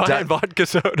 We're buying vodka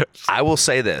sodas I will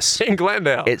say this. in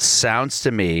Glendale. It sounds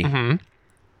to me Mm-hmm.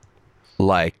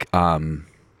 like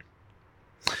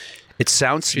It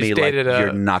sounds to She's me like dated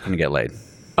you're not going to get laid.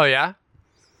 Oh yeah.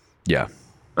 Yeah.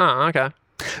 Oh, okay.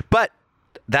 But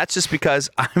that's just because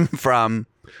I'm from.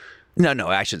 No,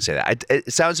 I shouldn't say that.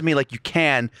 It sounds to me like you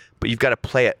can, but you've got to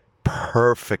play it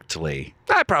perfectly.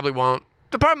 I probably won't.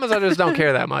 The problem is I just don't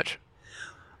care that much.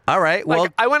 All right. Well,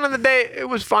 Like, I went on the date. It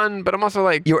was fun, but I'm also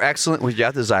like, you were excellent with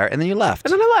your desire, and then you left.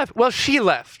 and then I left. Well, she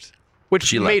left, which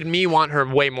She made left. me want her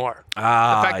way more.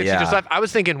 Ah, The fact that yeah. she just left. I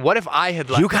was thinking, what if I had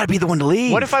left? You got to be the one to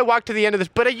leave. What if I walked to the end of this?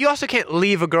 But you also can't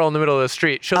leave a girl in the middle of the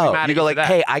street. She'll be mad at you go for like, that.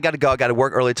 hey, I got to go. I got to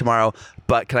work early tomorrow,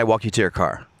 but can I walk you to your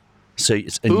car? So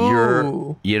you're,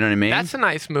 Ooh. you know what I mean? That's a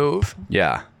nice move.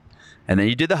 Yeah. And then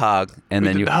you did the hug, and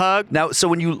then did you the hug. Now, so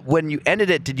when you ended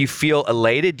it, did you feel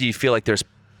elated? Do you feel like there's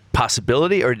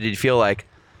possibility, or did you feel like,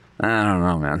 I don't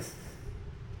know, man?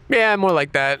 Yeah, more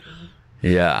like that.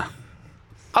 Yeah.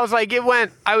 I was like,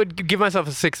 I would give myself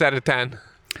a 6 out of 10.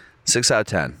 6 out of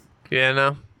 10. You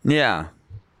know? Yeah.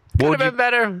 Could What have been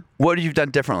better. would you have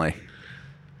done differently?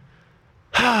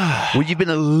 Would you have been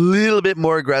a little bit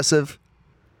more aggressive?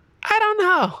 I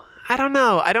don't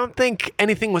know. I don't think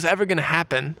anything was ever going to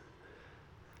happen.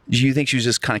 Do you think she was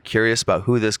just kind of curious about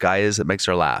who this guy is that makes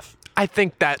her laugh? I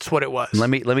think that's what it was. Let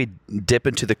me dip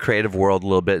into the creative world a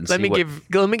little bit and Let see me what,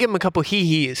 give him a couple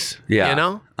hee-hees. Yeah. You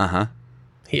know? Uh-huh.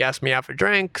 He asked me out for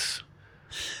drinks.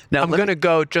 Now, I'm going to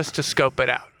go just to scope it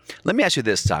out. let me ask you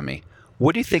this, Tommy.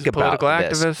 What do you think a about political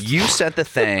this? activist. You sent the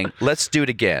thing, let's do it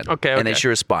again. Okay, And then okay. she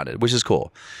responded, which is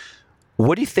cool.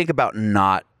 What do you think about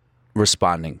not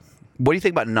responding? What do you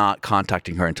think about not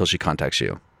contacting her until she contacts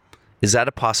you? Is that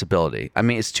a possibility? I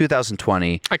mean, it's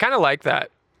 2020. I kind of like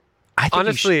that. I think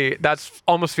Honestly, that's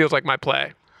almost feels like my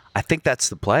play. I think that's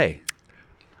the play.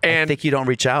 I And think you don't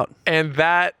reach out. and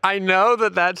that I know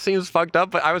that seems fucked up,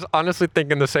 but I was honestly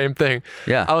thinking the same thing.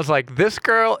 Yeah. I was like, this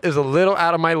girl is a little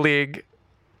out of my league.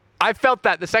 I felt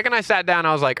that the second I sat down,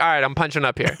 I was like, all right, I'm punching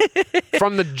up here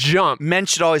from the jump. Men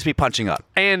should always be punching up.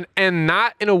 And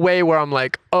not in a way where I'm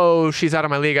like, oh, she's out of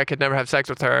my league. I could never have sex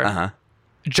with her. Uh-huh.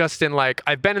 Just in like,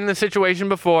 I've been in this situation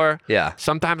before. Yeah.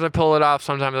 Sometimes I pull it off.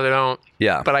 Sometimes I don't.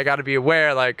 Yeah. But I got to be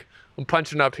aware, like, I'm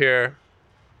punching up here.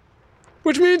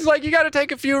 Which means, like, you got to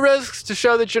take a few risks to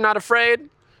show that you're not afraid.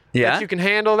 Yeah. That you can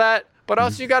handle that. But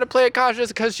also, you got to play it cautious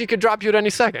because she could drop you at any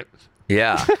second.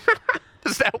 Yeah.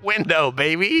 It's that window,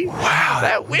 baby. Wow.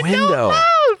 That window.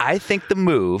 move. I think the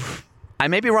move, I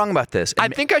may be wrong about this. I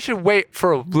think I should wait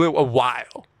for a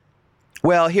while.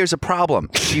 Well, here's a problem.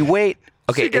 You wait.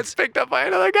 Okay, She gets picked up by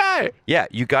another guy. yeah,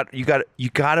 you got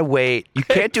to wait. You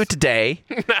can't do it today.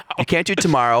 No. You can't do it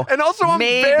tomorrow. And also, I'm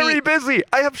Maybe- very busy.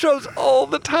 I have shows all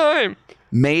the time.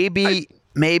 Maybe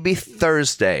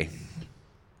Thursday.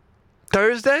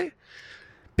 Thursday?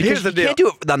 Because Here's the you deal. can't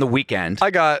do it on the weekend.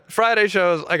 I got Friday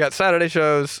shows. I got Saturday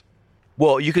shows.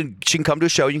 Well, she can come to a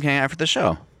show. You can hang out after the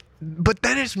show. But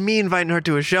then it's me inviting her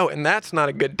to a show, and that's not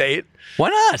a good date. Why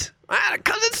not?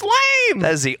 Because it's lame.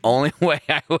 That is the only way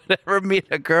I would ever meet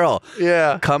a girl.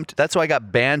 Yeah. That's why I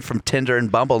got banned from Tinder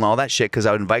and Bumble and all that shit, because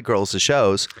I would invite girls to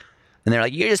shows, and they're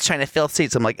like, "You're just trying to fill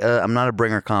seats." I'm like, "I'm not a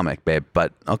bringer comic, babe,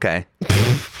 but okay."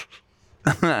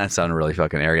 That sounded really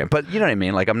fucking arrogant, but you know what I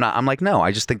mean. Like, I'm like, no,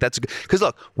 I just think that's because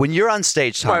look, when you're on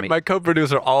stage, Tommy, My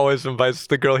co-producer always invites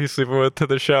the girl he's sleeping with to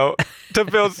the show to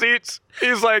fill seats.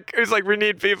 He's like, we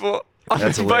need people. I'm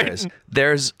that's hilarious. inviting-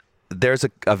 There's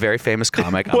a very famous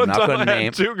comic. I'm One not time going to I name.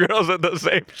 had 2 girls at the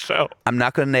same show. I'm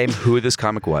not going to name who this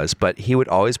comic was, but he would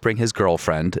always bring his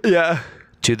girlfriend Yeah.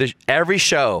 to every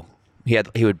show.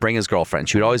 He would bring his girlfriend.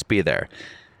 She would always be there,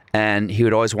 and he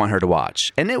would always want her to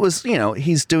watch. And it was,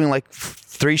 he's doing like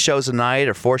 3 shows a night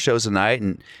or 4 shows a night,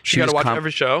 and she You got to was watch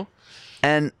every show.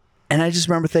 And I just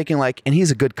remember thinking like, and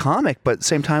he's a good comic, but at the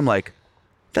same time, like,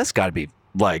 that's got to be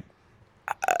like,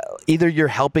 either you're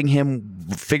helping him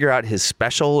figure out his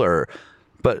special,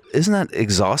 but isn't that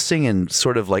exhausting and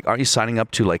sort of like, aren't you signing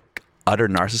up to like utter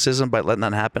narcissism by letting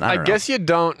that happen? I don't know. guess you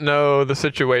don't know the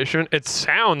situation. It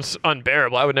sounds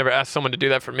unbearable. I would never ask someone to do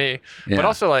that for me. Yeah. But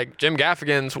also, like, Jim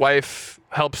Gaffigan's wife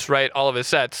helps write all of his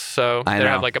sets, so I they know.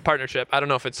 have like a partnership. I don't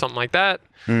know if it's something like that.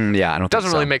 Yeah, I don't. Doesn't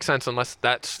think really so. make sense unless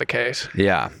that's the case.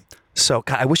 Yeah. So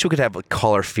God, I wish we could have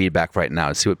caller feedback right now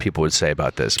and see what people would say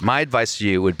about this. My advice to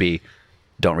you would be,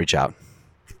 don't reach out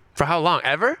For how long?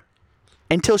 Ever?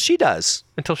 until she does.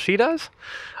 Until she does?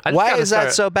 I just Why gotta is that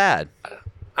start- so bad?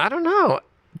 I don't know.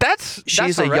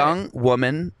 She's a young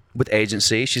woman with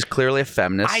agency. She's clearly a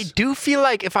feminist. I do feel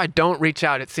like if I don't reach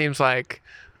out, it seems like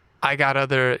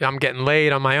I'm getting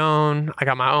laid on my own. I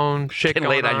got my own shit Getting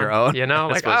going laid on your own. You know?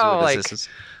 As Like, opposed to with assistance.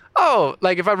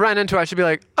 like if I run into her, I should be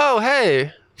like, oh,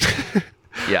 hey.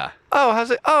 Yeah. Oh, how's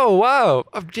it? Oh, wow.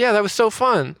 Yeah, that was so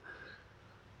fun.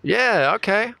 Yeah,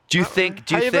 okay. Do you think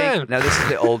How you been? now this is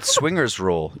the old swingers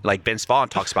rule. Like Vince Vaughn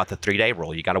talks about the 3-day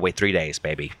rule. You got to wait 3 days,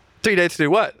 baby. 3 days to do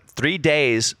what? 3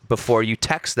 days before you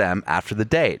text them after the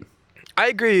date. I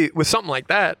agree with something like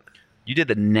that. You did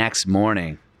the next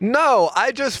morning. No,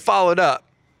 I just followed up.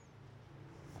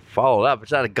 Follow up.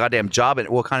 It's not a goddamn job.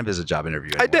 What kind of is a job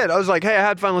interview? I anyway? did. I was like, hey, I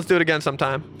had fun. Let's do it again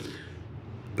sometime.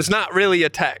 It's not really a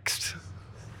text.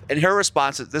 And her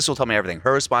response, this will tell me everything.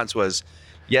 Her response was,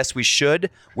 yes, we should.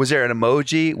 Was there an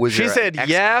emoji? She said,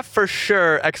 yeah, for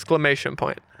sure, exclamation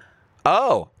point.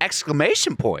 Oh,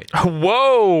 exclamation point.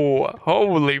 Whoa.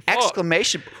 Holy fuck.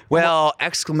 Exclamation. Well,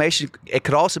 exclamation. It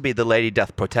could also be the lady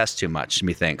doth protest too much,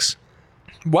 methinks.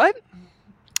 What?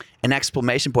 An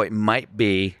exclamation point might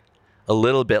be a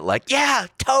little bit like, yeah,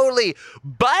 totally.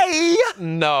 Bye.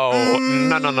 No.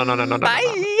 No.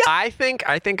 Bye. I think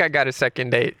I got a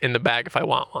second date in the bag if I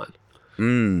want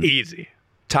one. Easy.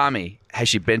 Tommy, has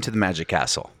she been to the Magic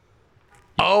Castle?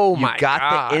 Oh You my got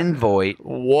god. the invite.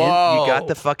 Whoa. You got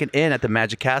the fucking in at the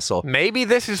Magic Castle. Maybe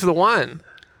this is the one.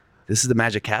 This is the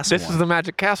Magic Castle. This is the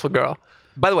Magic Castle girl.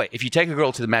 By the way, if you take a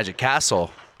girl to the Magic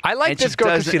Castle, I like and she this girl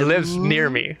because she doesn't- lives near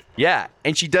me. yeah,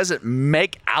 and she doesn't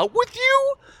make out with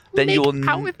you, then you will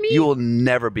out with me? you will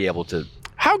never be able to.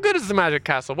 How good is the Magic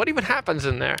Castle? What even happens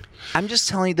in there? I'm just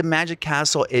telling you, the Magic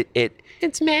Castle.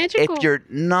 It's magical. If you're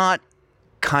not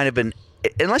kind of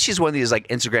unless she's one of these like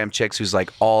Instagram chicks who's like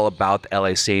all about the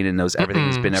LA scene and knows everything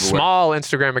that's been everywhere. Small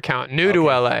Instagram account, new to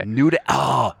LA. New to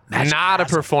Magic Not a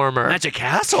Castle. performer. Magic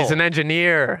Castle. She's an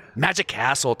engineer. Magic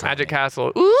Castle. Tommy. Magic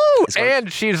Castle. Ooh. It's like-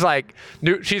 And she's like,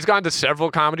 she's gone to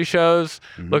several comedy shows,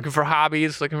 looking for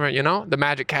hobbies, looking for, the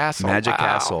Magic Castle. Magic Wow.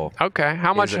 Castle. Okay.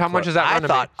 How much is that I running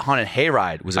thought me? Haunted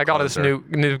Hayride was. I got all this closer.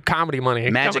 new comedy money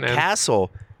Magic coming in.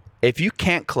 Castle. If you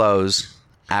can't close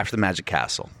after the Magic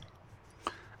Castle,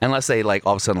 unless they like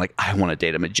all of a sudden like I want to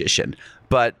date a magician,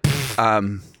 but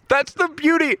That's the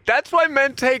beauty. That's why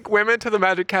men take women to the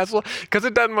Magic Castle, because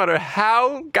it doesn't matter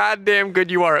how goddamn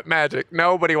good you are at magic.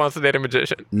 Nobody wants to date a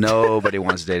magician. nobody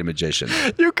wants to date a magician.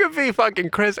 You could be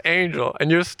fucking Chris Angel,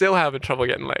 and you're still having trouble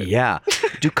getting laid. Yeah.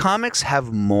 Do comics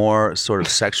have more sort of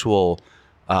sexual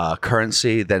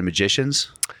currency than magicians?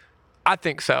 I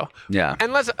think so. Yeah.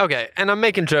 And I'm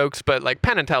making jokes, but like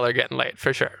Penn and Teller are getting laid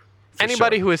for sure.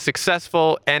 Anybody sure. who is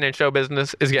successful and in show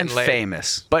business is getting And laid.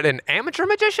 famous. But an amateur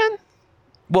magician?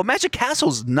 Well, Magic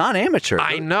Castle's not amateur.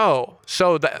 I know.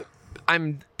 So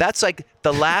That's like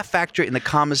the Laugh Factory and the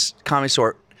Comedy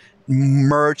Store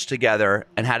merged together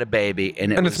and had a baby,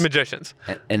 and it's magicians.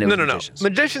 and it no, was no, magicians. no.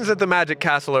 Magicians at the Magic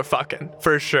Castle are fucking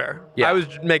for sure. Yeah. I was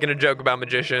making a joke about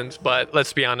magicians, but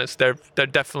let's be honest, they're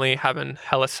definitely having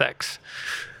hella sex.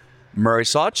 Murray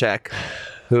Sawcheck,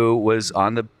 who was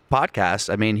on the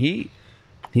podcast, I mean,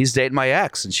 he's dating my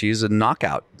ex, and she's a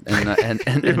knockout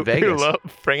in You Vegas. love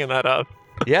bringing that up.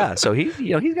 Yeah, so he's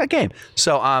got game.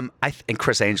 So and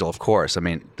Chris Angel, of course. I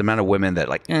mean, the amount of women that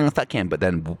like fuck him, but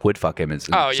then would fuck him is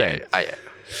insane. Oh yeah.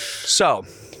 So,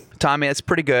 Tommy, it's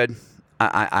pretty good.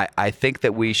 I think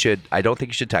that we should. I don't think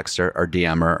you should text her or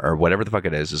DM her or whatever the fuck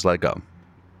it is. Just let it go.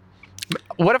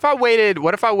 What if I waited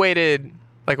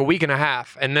like a week and a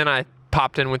half and then I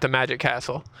popped in with the Magic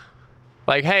Castle?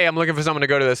 Like, hey, I'm looking for someone to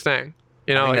go to this thing.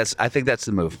 I think that's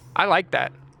the move. I like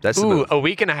that. That's the Ooh, move. a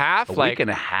week and a half? A like week and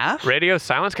a half? radio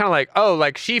silence, kind of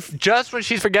like, just when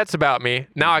she forgets about me,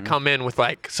 now I come in with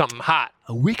like something hot.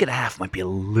 A week and a half might be a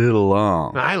little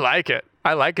long. I like it.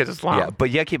 It's long. Yeah, but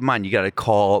you gotta keep in mind, you gotta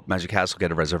call Magic Castle,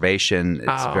 get a reservation. It's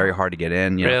Oh. very hard to get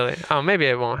in. You know? Really? Oh, maybe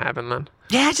it won't happen then.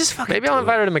 Yeah, just fucking. Maybe I'll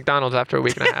invite her to McDonald's after a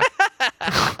week and a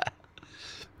half.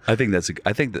 I think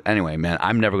that anyway, man.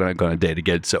 I'm never gonna go on a date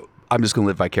again, so I'm just gonna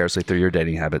live vicariously through your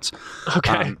dating habits.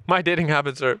 Okay. My dating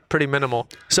habits are pretty minimal.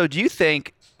 So, do you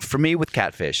think, for me with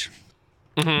Catfish,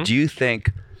 Mm-hmm. do you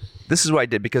think this is what I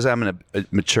did because I'm a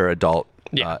mature adult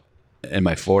Yeah. in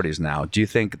my 40s now? Do you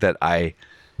think that I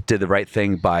did the right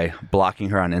thing by blocking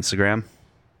her on Instagram?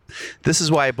 This is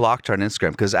why I blocked her on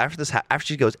Instagram, because after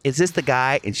she goes, "Is this the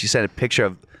guy?" and she sent a picture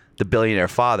of the billionaire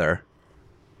father,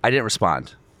 I didn't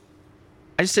respond.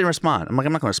 I just didn't respond. I'm like,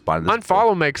 I'm not going to respond to this.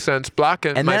 Unfollow makes sense.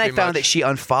 Blocking And might then I be found much. that she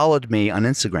unfollowed me on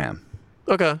Instagram,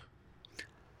 Okay.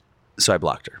 so I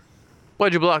blocked her.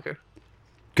 Why'd you block her?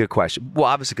 Good question. Well,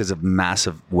 obviously because of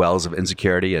massive wells of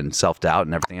insecurity and self-doubt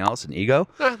and everything else and ego.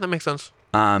 That makes sense.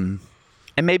 And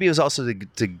maybe it was also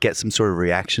to get some sort of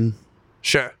reaction.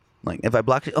 Sure. Like if I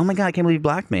blocked you, oh my God, I can't believe you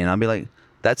blocked me. And I'll be like,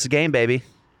 that's the game, baby.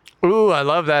 Ooh, I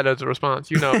love that as a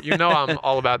response. You know I'm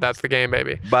all about that's the game,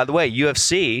 baby. By the way,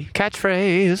 UFC,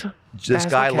 Catchphrase. this That's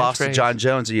guy the lost to catchphrase. John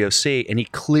Jones at UFC, and he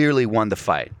clearly won the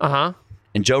fight. Uh-huh.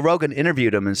 And Joe Rogan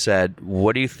interviewed him and said,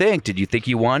 what do you think? Did you think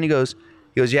he won? He goes,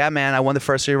 He goes, yeah, man, I won the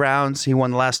first 3 rounds. He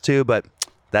won the last 2, but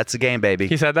that's the game, baby.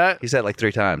 He said that? He said it like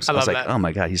 3 times. I was love like, that. oh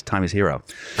my God, he's Tommy's hero.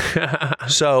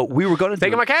 So we were going to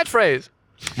Taking my catchphrase.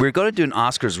 we were going to do an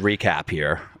Oscars recap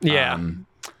here. Yeah.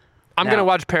 I'm going to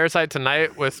watch Parasite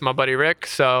tonight with my buddy Rick.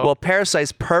 So Well,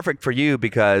 Parasite's perfect for you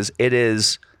because it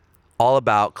is all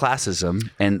about classism,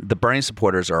 and the Bernie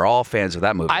supporters are all fans of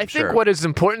that movie. I think what is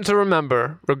important to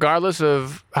remember, regardless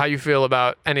of how you feel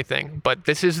about anything, but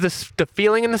this is the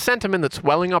feeling and the sentiment that's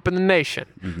welling up in the nation.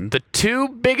 Mm-hmm. The 2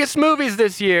 biggest movies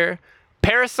this year,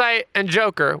 Parasite and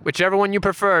Joker, whichever one you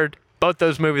preferred, both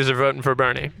those movies are voting for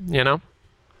Bernie, you know?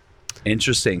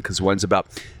 Interesting, because one's about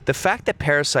the fact that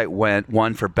Parasite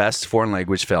won for Best Foreign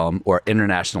Language Film or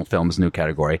International Films new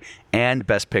category and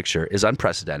Best Picture is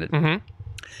unprecedented. Mm-hmm.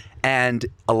 And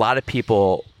a lot of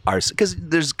people are, because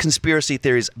there's conspiracy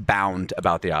theories bound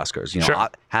about the Oscars. You know, Sure.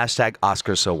 hashtag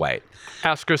Oscars so white.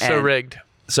 Oscars so And- rigged.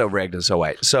 So rigged and so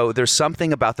white. So there's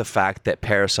something about the fact that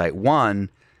Parasite won.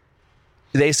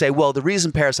 They say, well, the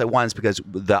reason Parasite won is because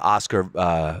the Oscar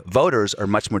voters are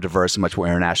much more diverse and much more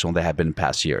international than they have been in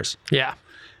past years. Yeah.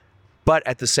 But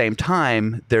at the same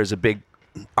time, there's a big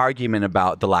argument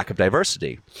about the lack of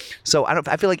diversity. So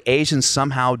I feel like Asians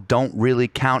somehow don't really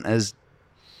count as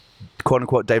quote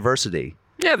unquote diversity.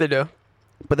 Yeah, they do.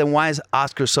 But then why is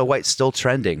Oscar so white still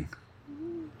trending?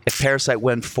 If Parasite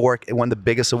won the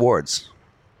biggest awards.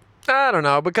 I don't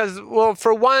know, because, well,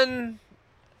 for one,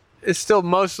 it's still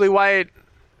mostly white.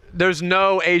 There's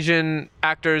no Asian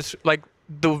actors. Like,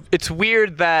 it's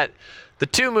weird that the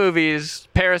 2 movies,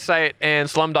 Parasite and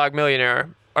Slumdog Millionaire,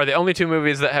 are the only 2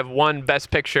 movies that have won Best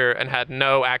Picture and had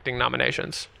no acting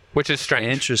nominations, which is strange.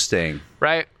 Interesting.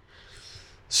 Right?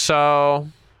 So,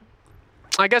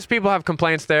 I guess people have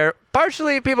complaints there.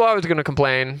 Partially, people are always going to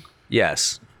complain.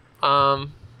 Yes.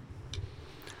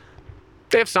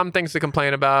 They have some things to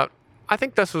complain about. I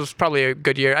think this was probably a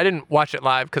good year. I didn't watch it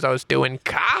live because I was doing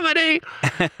comedy.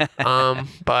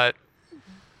 But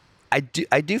I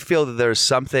do feel that there's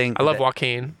something. I love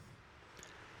Joaquin.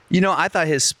 You know, I thought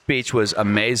his speech was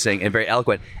amazing and very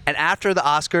eloquent. And after the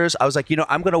Oscars, I was like,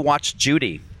 I'm going to watch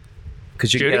Judy,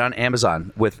 because you can Judy? get it on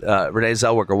Amazon with Renee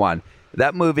Zellweger one.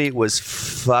 That movie was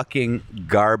fucking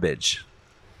garbage.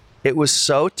 It was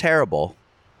so terrible.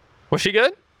 Was she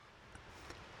good?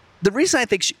 The reason I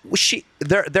think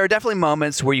there are definitely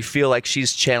moments where you feel like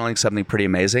she's channeling something pretty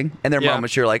amazing, and there are Yeah.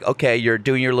 moments you're like, okay, you're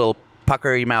doing your little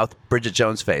pucker your mouth Bridget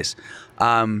Jones face.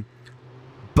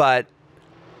 But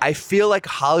I feel like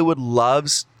Hollywood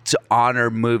loves to honor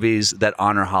movies that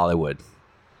honor Hollywood.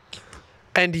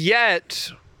 And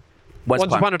yet, Once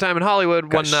Once Upon a Time in Hollywood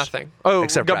won Gosh. nothing. Oh,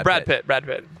 Except got Brad Brad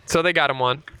Pitt. So they got him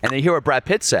one. And then you hear what Brad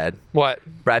Pitt said. What?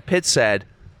 Brad Pitt said,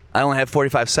 I only have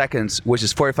 45 seconds, which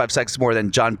is 45 seconds more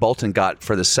than John Bolton got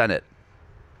for the Senate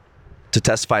to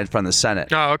testify in front of the Senate.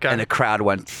 Oh, okay. And the crowd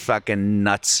went fucking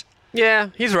nuts. Yeah,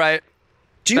 he's right.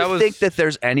 Do you That was- think that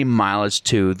there's any mileage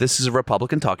to, this is a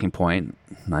Republican talking point,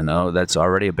 I know that's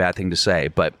already a bad thing to say,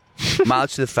 but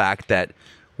mileage to the fact that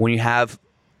when you have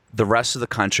the rest of the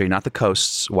country, not the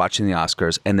coasts, watching the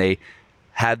Oscars, and they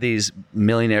have these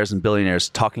millionaires and billionaires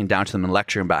talking down to them and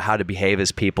lecturing about how to behave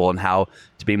as people and how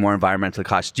to be more environmentally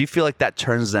cautious, do you feel like that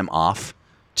turns them off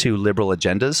to liberal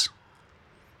agendas?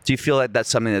 Do you feel like that's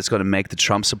something that's going to make the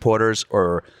Trump supporters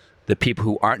or the people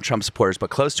who aren't Trump supporters but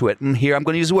close to it, and here I'm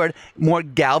going to use the word, more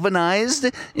galvanized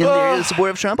in their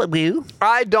support of Trump? Like you?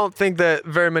 I don't think that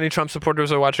very many Trump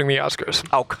supporters are watching the Oscars.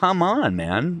 Oh, come on,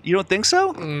 man. You don't think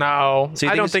so? No. So you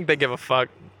I think don't it's- think they give a fuck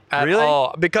at Really?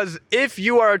 all. Because if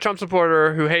you are a Trump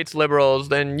supporter who hates liberals,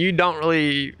 then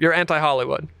you're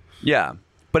anti-Hollywood. Yeah.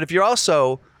 But if you're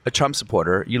also a Trump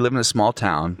supporter, you live in a small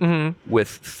town with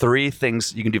 3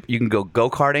 things you can do. You can go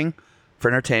go-karting for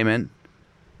entertainment,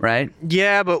 right?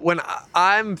 Yeah, but when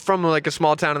I'm from like a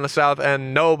small town in the South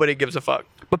and nobody gives a fuck.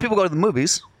 But people go to the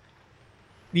movies.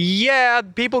 Yeah,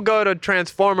 people go to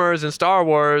Transformers and Star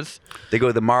Wars. They go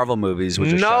to the Marvel movies,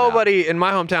 which are shut out. Nobody in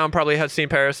my hometown probably has seen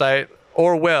Parasite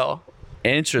or will.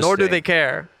 Interesting. Nor do they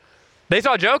care. They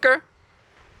saw Joker.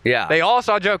 Yeah. They all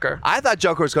saw Joker. I thought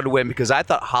Joker was going to win because I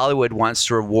thought Hollywood wants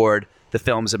to reward the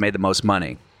films that made the most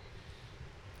money.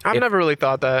 I've never really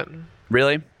thought that.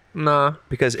 Really? Nah.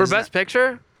 Because For isn't Best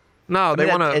Picture? No, they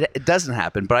want to. It doesn't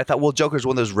happen, but I thought, well, Joker's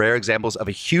one of those rare examples of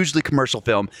a hugely commercial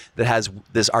film that has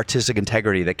this artistic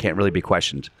integrity that can't really be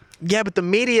questioned. Yeah, but the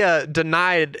media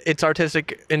denied its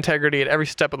artistic integrity at every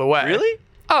step of the way. Really?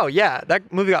 Oh, yeah.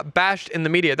 That movie got bashed in the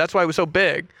media. That's why it was so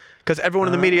big. Because everyone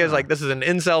in the media is like, this is an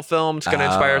incel film. It's going to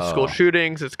inspire school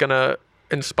shootings. It's going to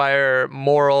inspire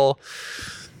moral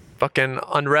fucking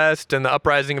unrest and the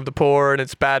uprising of the poor, and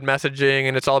it's bad messaging,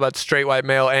 and it's all about straight white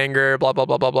male anger, blah blah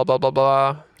blah blah blah blah blah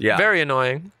blah. Yeah. Very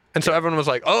annoying. And so everyone was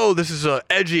like, "Oh, this is a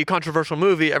edgy, controversial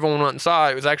movie." Everyone went and saw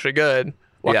it. It was actually good.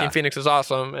 Joaquin Yeah. Phoenix is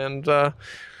awesome, and the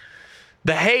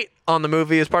hate on the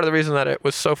movie is part of the reason that it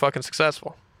was so fucking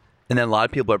successful. And then a lot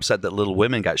of people are upset that Little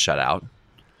Women got shut out.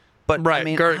 But Right. I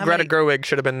mean, Greta Gerwig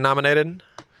should have been nominated.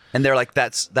 and they're like,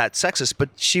 that's sexist. But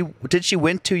did she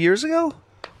win 2 years ago?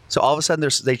 So all of a sudden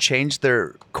they changed their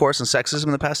course on sexism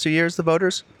in the past 2 years, the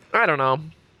voters? I don't know.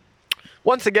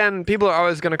 Once again, people are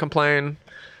always going to complain.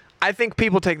 I think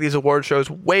people take these award shows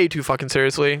way too fucking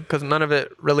seriously because none of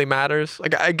it really matters.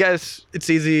 Like, I guess it's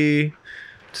easy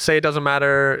to say it doesn't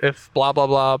matter if blah, blah,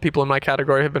 blah, people in my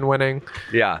category have been winning.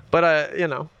 Yeah. But, you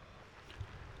know.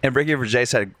 And Ricky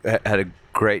Gervais had a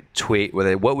great tweet with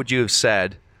it. What would you have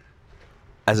said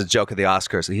as a joke at the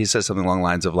Oscars? And he says something along the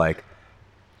lines of like,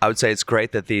 I would say it's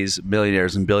great that these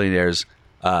millionaires and billionaires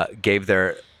gave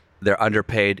their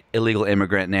underpaid illegal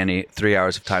immigrant nanny 3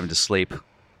 hours of time to sleep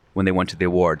when they went to the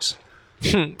awards.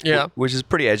 Yeah. Which is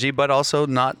pretty edgy, but also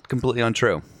not completely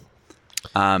untrue.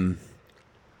 I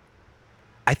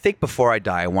think before I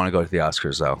die, I want to go to the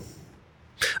Oscars, though.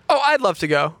 Oh, I'd love to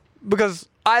go because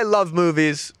I love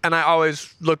movies and I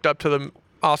always looked up to the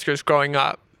Oscars growing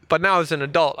up. But now as an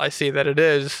adult, I see that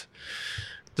there's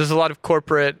a lot of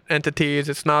corporate entities.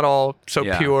 It's not all so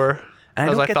Yeah. pure And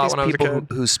I as don't I get thought these when I was a people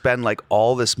kid. who spend like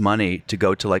all this money to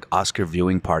go to like Oscar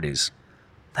viewing parties.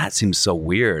 That seems so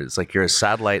weird. It's like you're a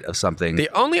satellite of something. The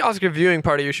only Oscar viewing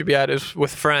party you should be at is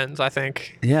with friends, I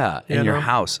think. Yeah, in You your know?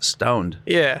 house, stoned.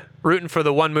 Yeah, rooting for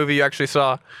the one movie you actually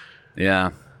saw.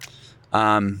 Yeah.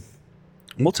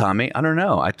 Well, Tommy, I don't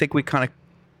know. I think we kind of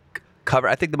cover.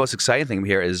 I think the most exciting thing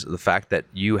here is the fact that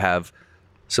you have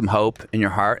some hope in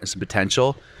your heart and some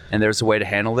potential, and there's a way to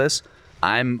handle this.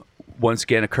 I'm once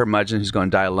again a curmudgeon who's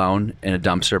going to die alone in a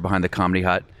dumpster behind the Comedy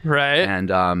Hut, Right. and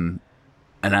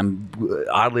I'm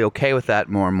oddly okay with that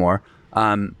more and more.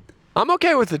 I'm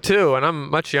okay with it too, and I'm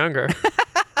much younger.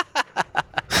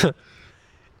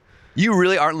 You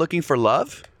really aren't looking for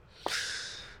love?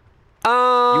 You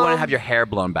want to have your hair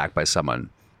blown back by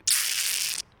someone?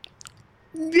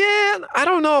 Yeah, I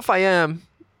don't know if I am.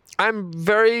 I'm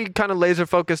very kind of laser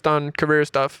focused on career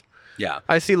stuff. Yeah.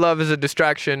 I see love as a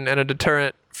distraction and a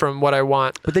deterrent from what I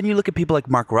want. But then you look at people like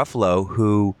Mark Ruffalo,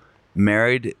 who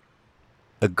married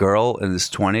a girl in his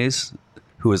 20s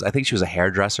who was, I think she was a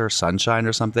hairdresser, Sunshine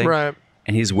or something. Right.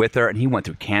 And he's with her, and he went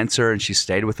through cancer, and she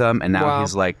stayed with him, and now Wow.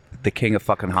 he's like the king of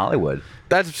fucking Hollywood.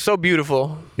 That's so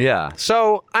beautiful. Yeah.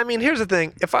 So, I mean, here's the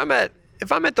thing. If I met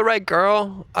the right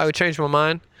girl, I would change my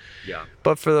mind. Yeah.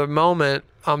 But for the moment,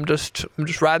 I'm just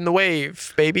riding the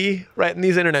wave, baby, writing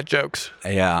these internet jokes.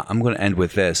 Yeah, I'm going to end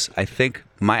with this. I think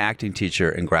my acting teacher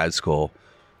in grad school,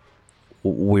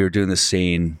 we were doing this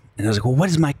scene, and I was like, well, what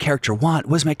does my character want?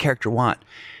 What does my character want?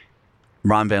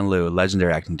 Ron Van Loo,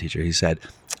 legendary acting teacher, he said,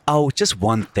 oh, just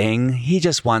one thing. He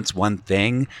just wants one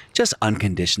thing. Just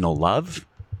unconditional love.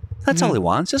 That's all he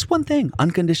wants. Just one thing.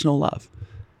 Unconditional love.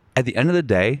 At the end of the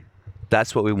day,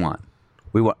 that's what we want.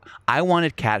 I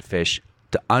wanted Catfish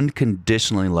to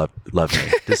unconditionally love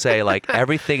me. To say, like,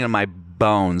 everything in my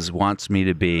bones wants me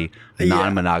to be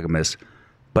non-monogamous.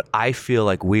 But I feel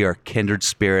like we are kindred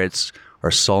spirits or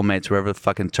soulmates, whatever the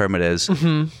fucking term it is,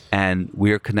 and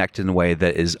we are connected in a way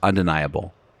that is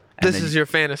undeniable. And This then is your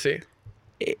fantasy.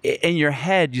 in your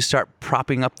head, you start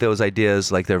propping up those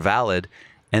ideas like they're valid,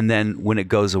 and then when it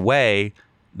goes away,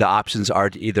 the options are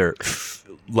to either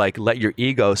like let your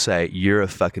ego say you're a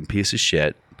fucking piece of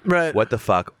shit, Right. what the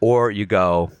fuck, or you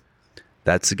go,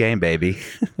 that's the game, baby.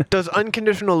 Does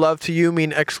unconditional love to you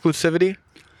mean exclusivity?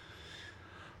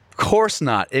 Of course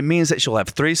not. It means that she'll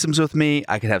have threesomes with me.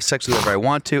 I can have sex with whoever I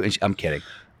want to. And I'm kidding.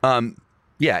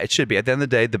 Yeah, it should be. At the end of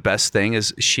the day, the best thing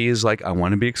is she is like, I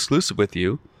want to be exclusive with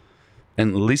you,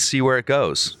 and at least see where it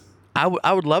goes. I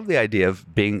would love the idea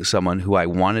of being someone who I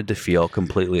wanted to feel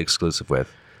completely exclusive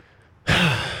with.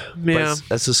 But Yeah.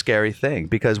 that's a scary thing,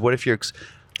 because what if you're...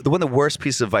 One of the worst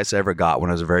pieces of advice I ever got when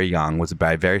I was very young was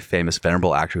by a very famous,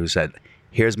 venerable actor who said,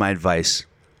 here's my advice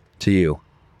to you.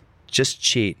 Just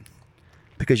cheat.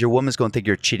 Because your woman's going to think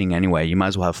you're cheating anyway. You might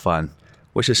as well have fun.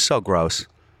 Which is so gross.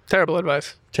 Terrible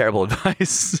advice. Terrible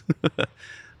advice.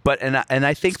 But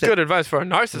I think It's good advice for a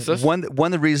narcissist. one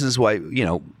of the reasons why, you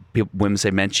know, women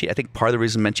say men cheat, I think part of the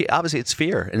reason men cheat, obviously it's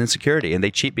fear and insecurity, and they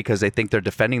cheat because they think they're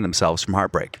defending themselves from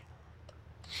heartbreak.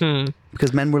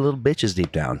 Because men were little bitches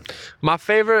deep down. My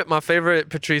favorite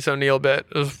Patrice O'Neill bit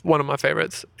is one of my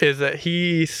favorites. Is that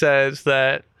he says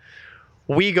that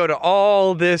we go to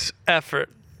all this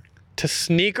effort to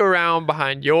sneak around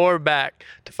behind your back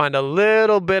to find a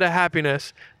little bit of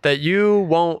happiness that you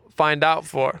won't find out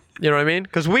for. You know what I mean?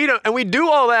 Because we don't, and we do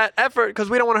all that effort because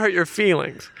we don't want to hurt your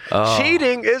feelings.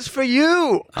 Cheating is for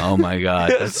you. Oh my God.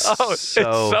 That's It's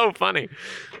so funny.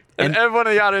 And everyone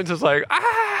in the audience is like,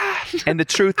 ah. And the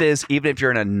truth is, even if you're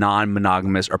in a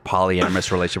non-monogamous or polyamorous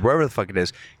relationship, wherever the fuck it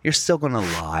is, you're still going to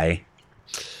lie.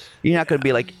 You're not going to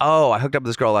be like, oh, I hooked up with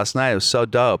this girl last night. It was so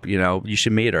dope. You know, you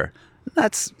should meet her.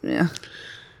 That's, yeah.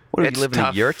 What, do you live in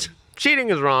a yurt? Cheating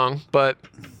is wrong, but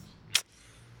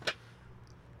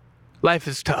life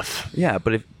is tough. Yeah,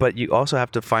 but you also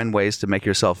have to find ways to make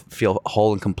yourself feel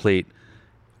whole and complete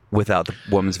without the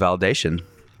woman's validation.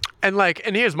 And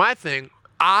here's my thing.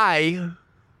 I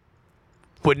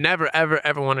would never, ever,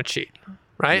 ever want to cheat,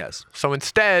 right? Yes. So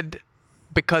instead,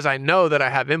 because I know that I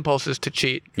have impulses to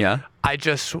cheat, Yeah. I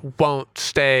just won't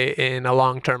stay in a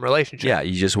long-term relationship. Yeah,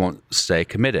 you just won't stay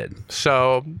committed.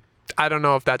 So I don't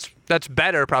know if that's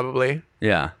better probably,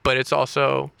 Yeah. but it's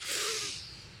also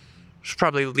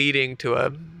probably leading to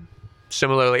a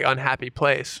similarly unhappy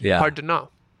place. Yeah. Hard to know.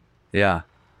 Yeah.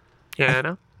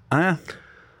 Yeah, I know.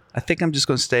 I think I'm just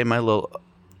going to stay in my little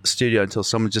studio until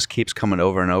someone just keeps coming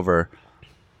over and over,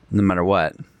 no matter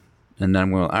what. And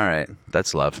then all right,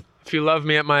 that's love. If you love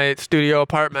me at my studio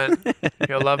apartment,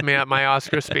 you'll love me at my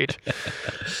Oscar speech.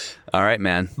 All right,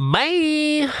 man.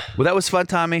 Bye. Well, that was fun,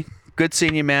 Tommy. Good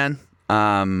seeing you, man.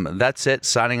 That's it.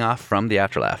 Signing off from the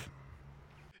Afterlaugh.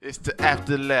 It's the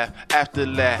afterlaugh,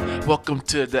 afterlaugh. Welcome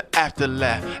to the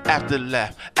afterlaugh,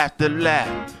 afterlaugh,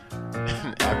 afterlaugh.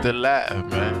 Afterlaugh,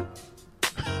 man.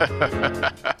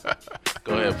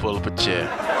 Go ahead, pull up a chair.